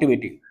particular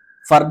activity,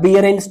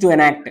 forbearance to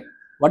enact.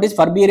 What is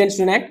forbearance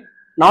to enact?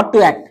 Not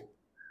to act.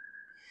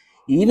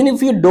 Even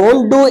if you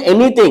don't do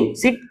anything,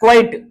 sit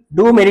quiet,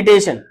 do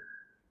meditation,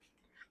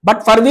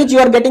 but for which you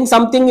are getting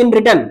something in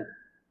return,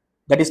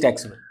 that is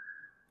taxable.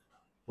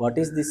 What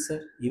is this, sir?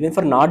 Even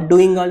for not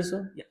doing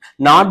also? Yeah.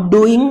 Not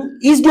doing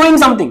is doing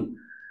something.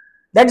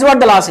 That's what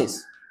the law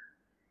says.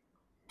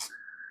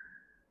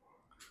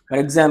 For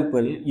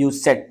example, you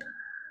set,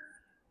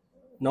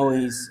 now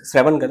is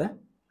Shravan kada?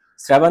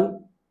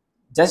 Shravan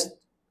just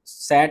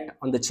sat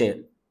on the chair.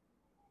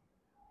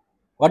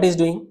 What is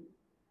doing?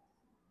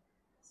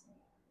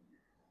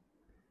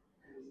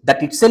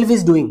 That itself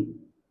is doing.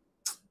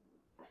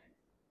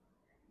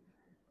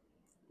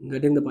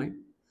 Getting the point?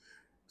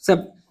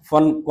 So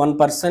one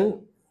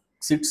person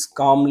sits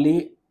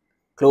calmly,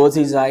 close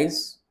his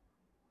eyes,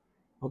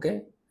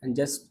 okay, and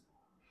just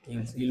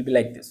he'll be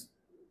like this.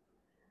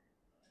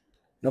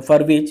 Now for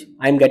which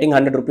I am getting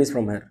 100 rupees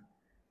from her.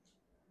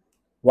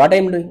 What I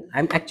am doing?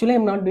 I'm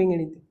not doing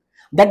anything.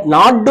 That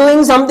not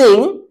doing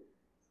something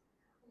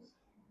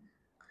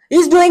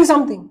is doing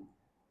something.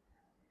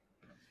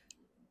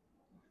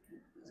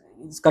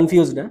 It's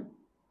confused, huh?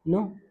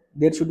 No,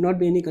 there should not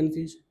be any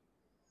confusion.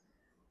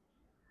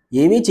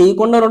 ఏమీ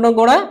చేయకుండా ఉండడం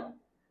కూడా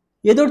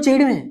ఏదో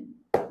చేయడమే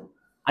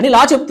అని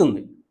లా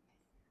చెప్తుంది.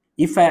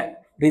 If I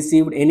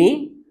received any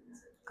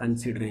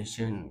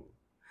consideration.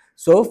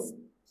 So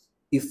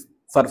if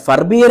for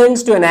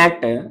forbearance to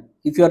enact,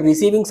 if you are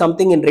receiving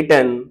something in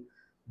return,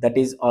 that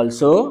is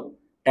also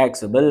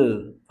taxable.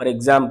 For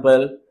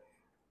example,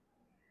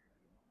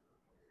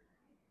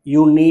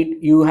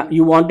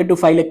 you wanted to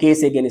file a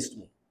case against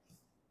me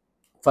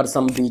for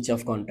some breach of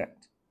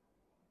contract.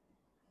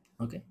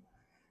 Okay.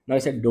 Now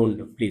I said, don't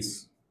do, please.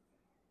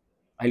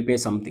 I'll pay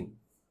something.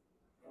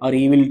 Or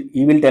he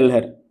will tell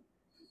her,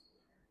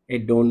 hey,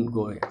 don't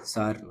go ahead,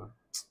 sir.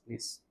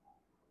 Please.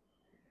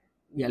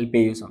 Yeah, I'll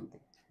pay you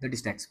something. That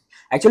is taxable.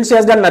 Actually, she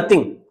has done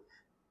nothing.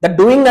 That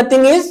doing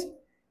nothing is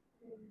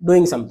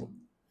doing something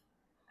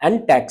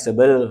and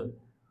taxable.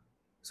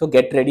 So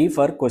get ready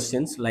for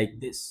questions like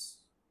this.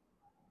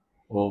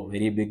 Oh,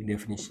 very big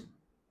definition.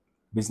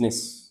 Business.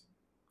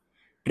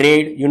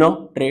 Trade, you know,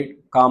 trade,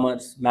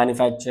 commerce,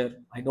 manufacture.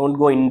 I don't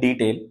go in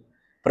detail.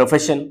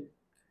 Profession,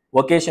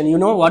 vocation. You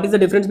know what is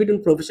the difference between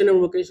profession and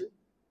vocation?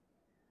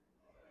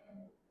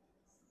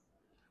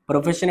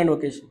 Profession and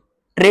vocation.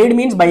 Trade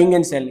means buying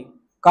and selling.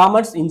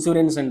 Commerce,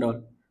 insurance and all.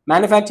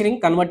 Manufacturing,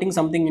 converting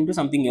something into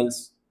something else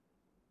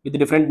with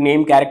different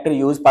name, character,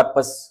 use,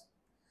 purpose.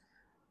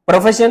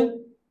 Profession,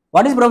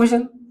 what is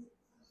profession?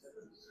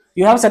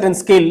 You have certain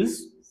skills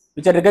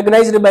which are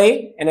recognized by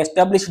an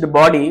established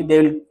body.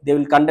 They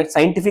will conduct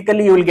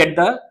scientifically. You will get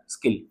the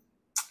skill.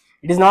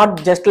 It is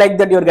not just like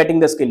that you are getting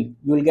the skill.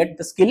 You will get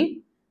the skill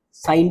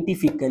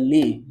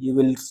scientifically. You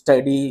will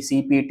study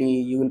CPT.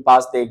 You will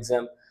pass the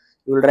exam.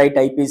 You will write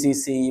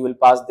IPCC. You will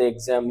pass the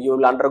exam. You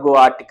will undergo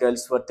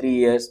articles for 3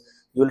 years.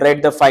 You will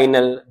write the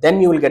final.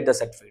 Then you will get the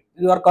certificate.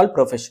 You are called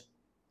profession.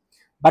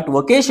 But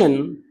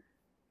vocation,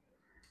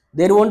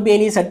 there won't be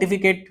any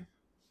certificate,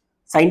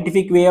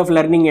 scientific way of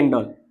learning and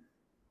all.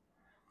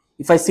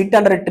 If I sit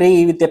under a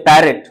tree with a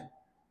parrot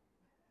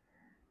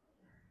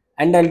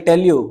and I'll tell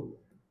you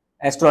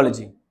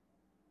astrology,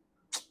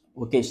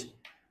 vocation,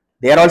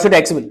 they are also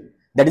taxable.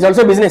 That is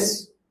also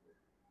business.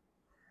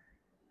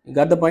 You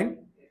got the point?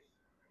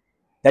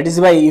 That is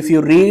why if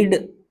you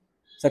read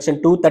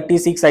section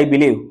 236, I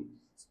believe,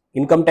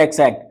 Income Tax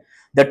Act,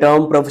 the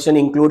term profession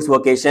includes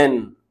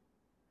vocation.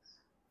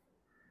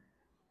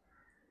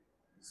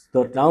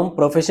 The term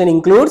profession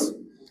includes,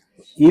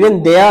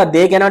 even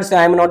they cannot say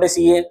I am not a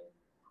CA,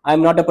 I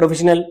am not a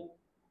professional.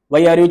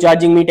 Why are you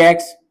charging me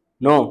tax?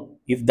 No.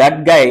 If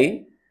that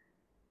guy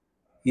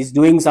is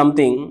doing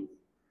something,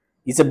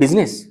 it's a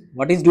business.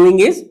 What he's doing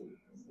is,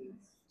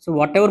 so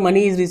whatever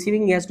money he is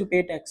receiving, he has to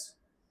pay tax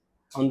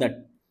on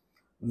that.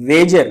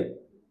 Wager,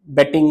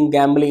 betting,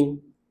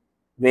 gambling,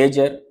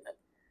 wager,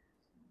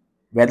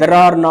 whether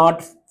or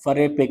not for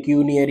a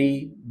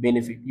pecuniary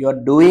benefit. You are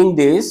doing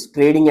this,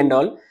 trading and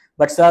all,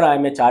 but sir, I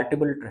am a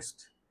charitable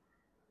trust.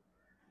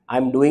 I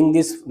am doing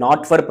this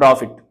not for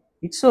profit.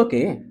 It's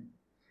okay.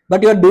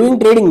 But you are doing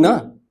trading,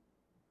 na?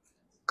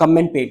 Come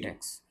and pay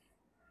tax.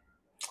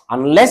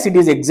 Unless it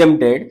is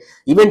exempted,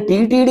 even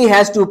TTD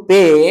has to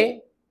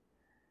pay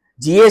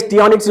GST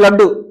on its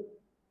laddu.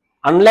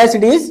 Unless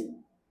it is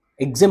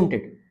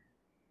exempted.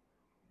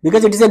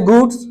 Because it is a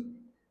goods.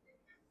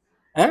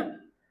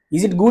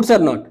 Is it goods or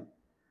not?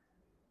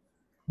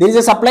 There is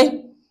a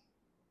supply.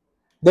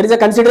 There is a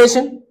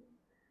consideration.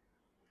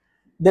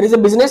 There is a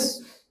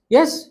business.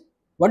 Yes.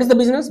 What is the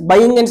business?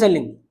 Buying and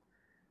selling.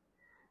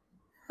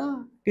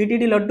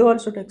 TTD Laddu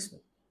also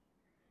taxable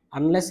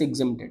unless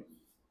exempted.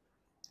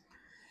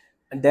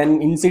 And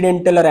then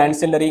incidental or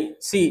ancillary.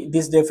 See,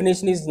 this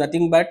definition is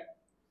nothing but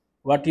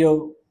what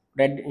you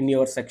read in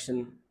your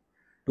section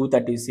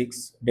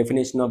 236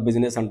 definition of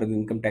business under the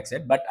Income Tax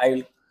Act. But I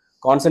will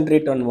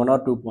concentrate on one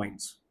or two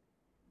points.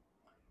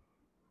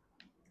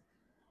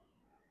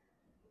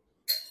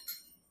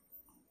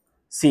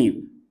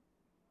 See,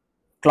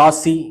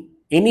 clause C,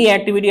 any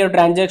activity or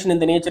transaction in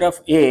the nature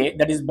of A,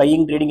 that is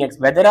buying, trading,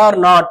 whether or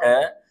not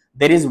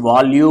there is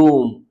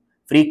volume,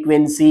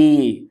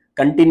 frequency,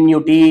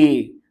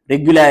 continuity,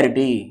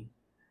 regularity.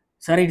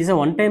 Sir, it is a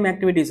one-time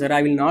activity, sir.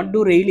 I will not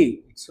do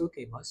really. It's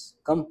okay, boss.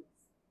 Come,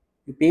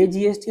 you pay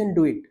GST and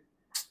do it.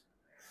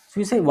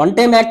 So you say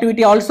one-time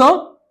activity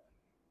also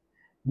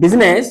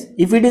business.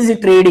 If it is a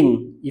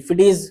trading, if it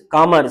is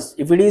commerce,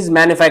 if it is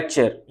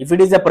manufacture, if it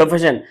is a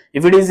profession,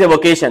 if it is a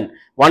vocation,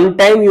 one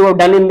time you have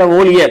done in the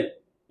whole year,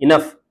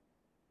 enough.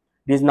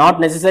 It is not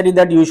necessary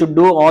that you should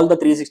do all the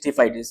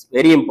 365 days.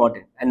 Very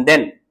important. And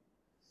then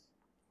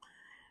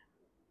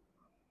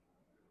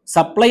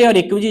supply or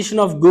acquisition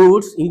of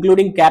goods,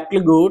 including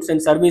capital goods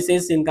and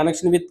services in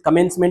connection with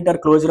commencement or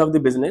closure of the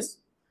business,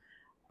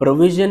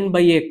 provision by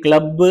a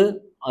club,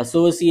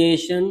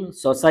 association,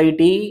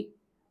 society,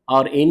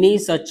 or any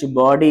such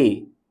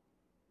body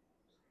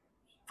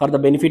for the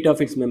benefit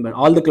of its member.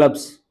 All the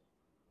clubs.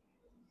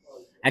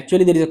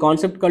 Actually, there is a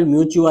concept called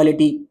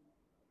mutuality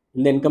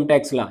in the income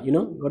tax law. You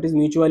know what is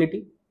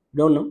mutuality?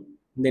 Don't know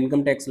in the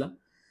income tax law.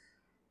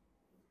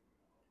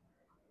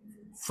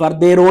 For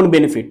their own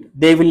benefit,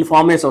 they will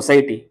form a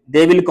society,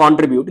 they will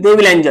contribute, they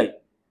will enjoy.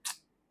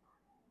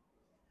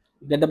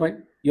 Get the point?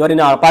 You are in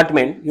an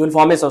apartment, you will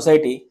form a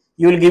society,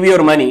 you will give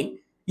your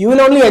money, you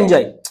will only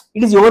enjoy.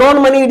 It is your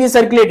own money, it is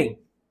circulating,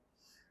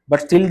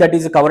 but still that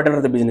is covered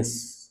under the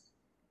business.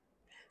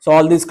 So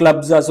all these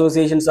clubs,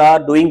 associations are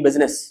doing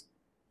business.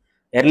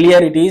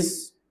 Earlier it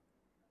is,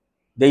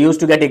 they used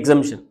to get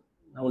exemption,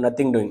 now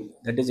nothing doing.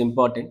 That is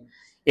important.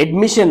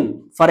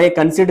 Admission for a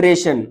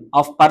consideration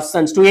of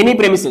persons to any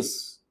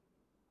premises.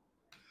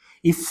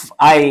 If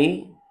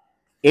I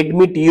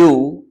admit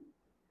you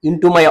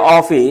into my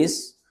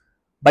office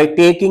by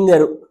taking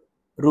a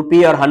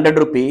rupee or 100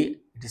 rupee,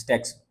 it is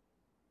taxed.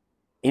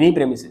 Any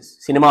premises,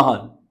 cinema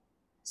hall,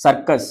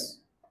 circus,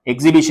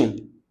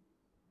 exhibition.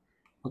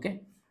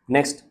 Okay.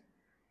 Next,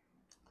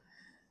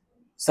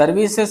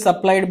 services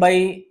supplied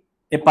by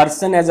a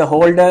person as a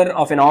holder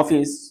of an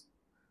office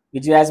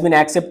which has been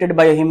accepted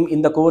by him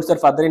in the course or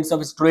furtherance of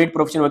his trade,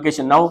 profession,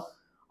 vocation. Now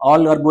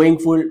all are going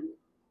full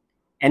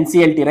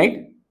NCLT,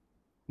 right?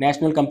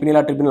 National Company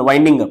Law Tribunal,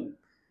 winding up.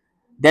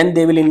 Then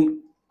they will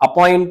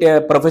appoint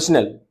a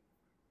professional.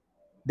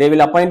 They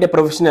will appoint a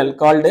professional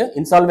called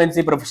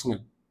insolvency professional.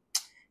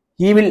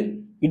 It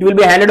will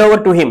be handed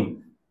over to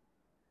him.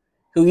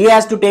 So he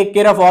has to take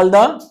care of all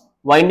the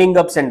winding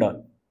ups and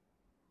all.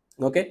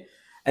 Okay.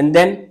 And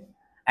then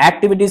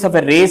activities of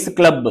a race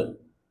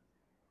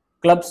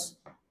clubs,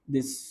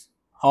 this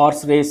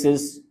horse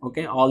races,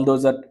 okay, all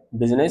those are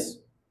business.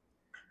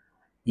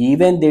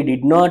 Even they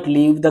did not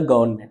leave the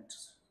government.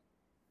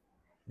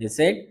 They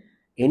said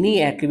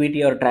any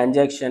activity or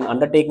transaction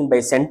undertaken by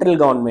central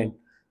government,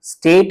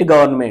 state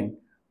government,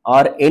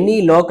 or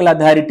any local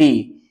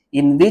authority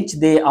in which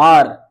they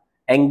are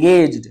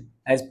engaged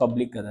as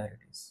public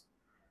authorities.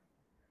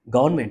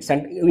 Government,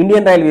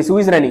 Indian Railways, who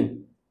is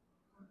running?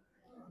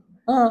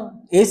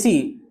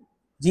 AC,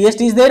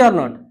 GST is there or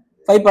not?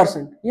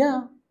 5%.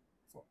 Yeah,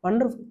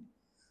 wonderful.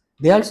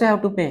 They also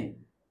have to pay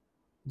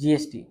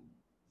GST.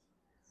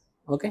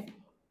 Okay.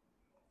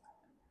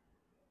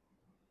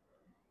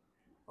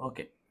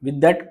 Okay.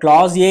 With that,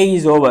 clause A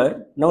is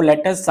over. Now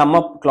let us sum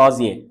up clause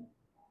A.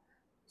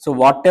 So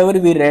whatever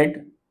we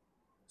read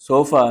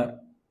so far,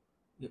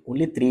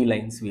 only 3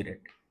 lines we read.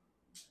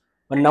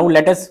 But now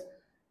let us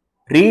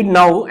read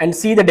now and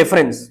see the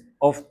difference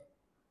of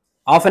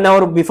half an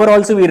hour before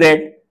also we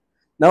read.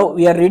 Now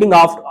we are reading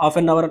half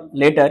an hour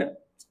later.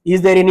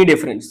 Is there any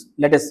difference?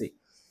 Let us see.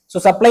 So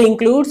supply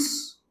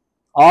includes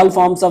all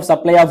forms of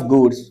supply of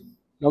goods.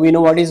 Now we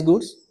know what is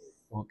goods.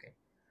 Okay.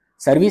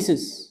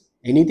 Services,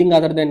 anything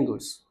other than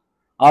goods,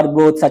 or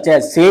both, such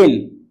as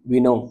sale, we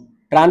know,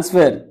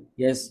 transfer,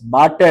 yes,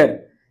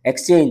 barter,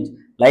 exchange,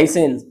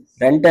 license,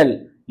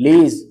 rental,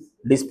 lease,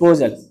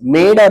 disposal,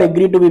 made or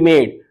agreed to be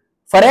made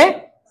for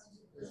a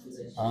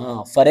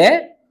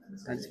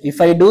if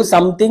I do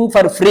something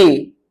for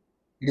free,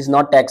 it is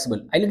not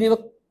taxable. I will give a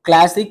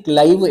classic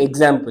live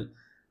example.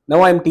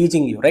 Now I am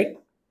teaching you, right?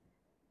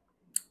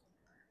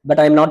 But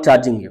I am not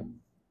charging you.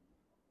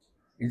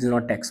 It is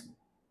not taxable.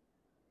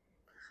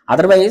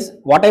 Otherwise,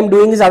 what I am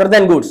doing is other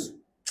than goods.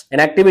 An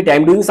activity, I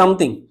am doing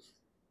something.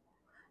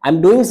 I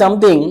am doing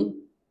something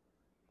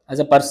as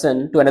a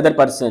person to another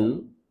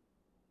person,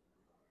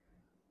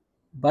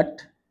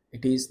 but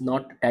it is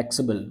not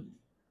taxable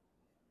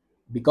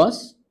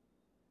because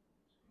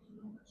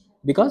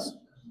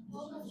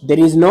there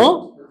is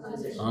no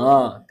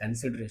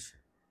consideration.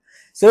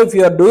 So if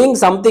you are doing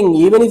something,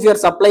 even if you are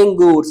supplying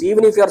goods,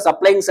 even if you are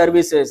supplying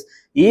services,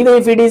 even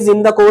if it is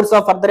in the course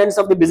of furtherance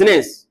of the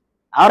business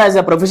or as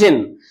a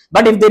profession,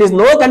 but if there is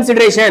no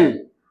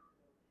consideration,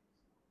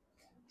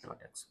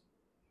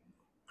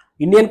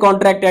 Indian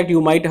Contract Act you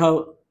might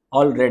have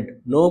all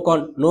read. No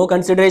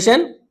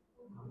consideration,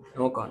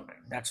 no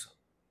contract. That's all.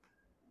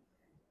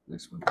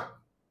 That's one.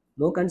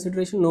 No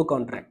consideration, no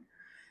contract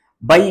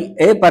by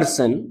a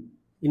person,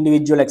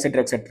 individual,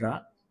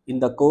 etc., in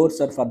the course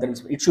or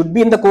furtherance. It should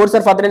be in the course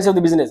or furtherance of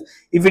the business.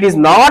 If it is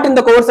not in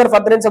the course or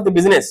furtherance of the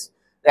business,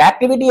 the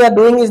activity you are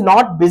doing is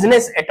not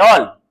business at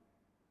all.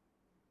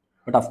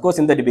 But of course,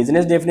 in the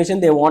business definition,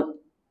 they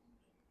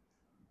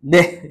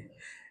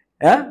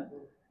yeah,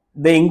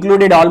 they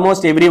included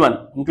almost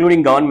everyone,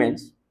 including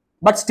governments.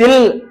 But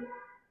still,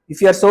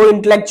 if you are so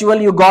intellectual,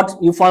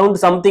 you found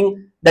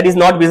something that is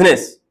not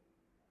business.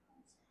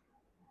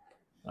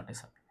 What is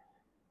happening?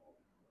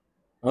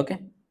 Okay,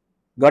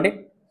 got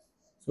it.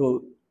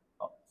 So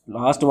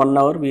last 1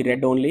 hour we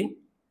read only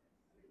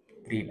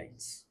 3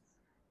 lines,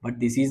 but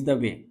this is the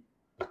way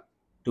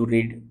to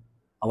read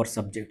our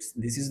subjects.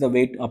 This is the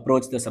way to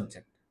approach the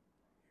subject.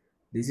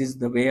 This is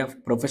the way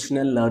of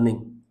professional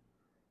learning.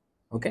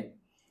 Okay,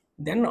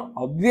 then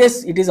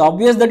it is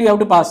obvious that you have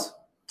to pass.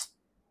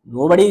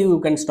 Nobody who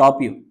can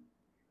stop you.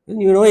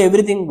 You know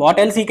everything. What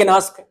else he can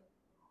ask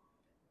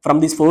from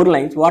these 4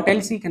 lines? What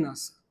else he can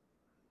ask?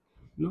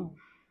 No,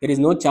 there is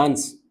no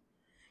chance.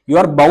 You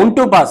are bound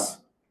to pass.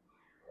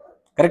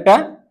 Correct?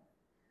 Huh?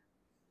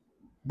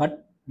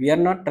 But we are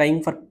not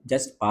trying for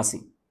just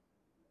passing.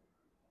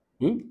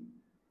 60%,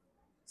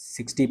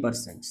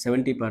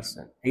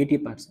 70%,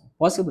 80%.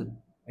 Possible.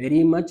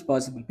 Very much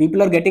possible.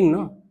 People are getting,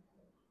 no?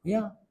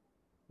 Yeah.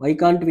 Why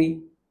can't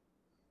we?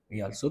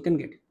 We also can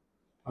get it.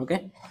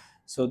 Okay.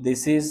 So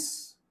this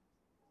is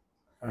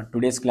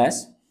today's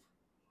class.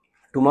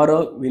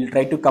 Tomorrow we'll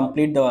try to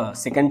complete the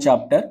second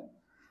chapter,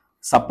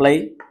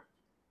 supply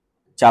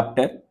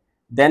chapter.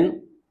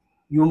 Then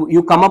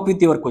you come up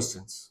with your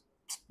questions.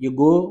 You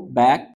go back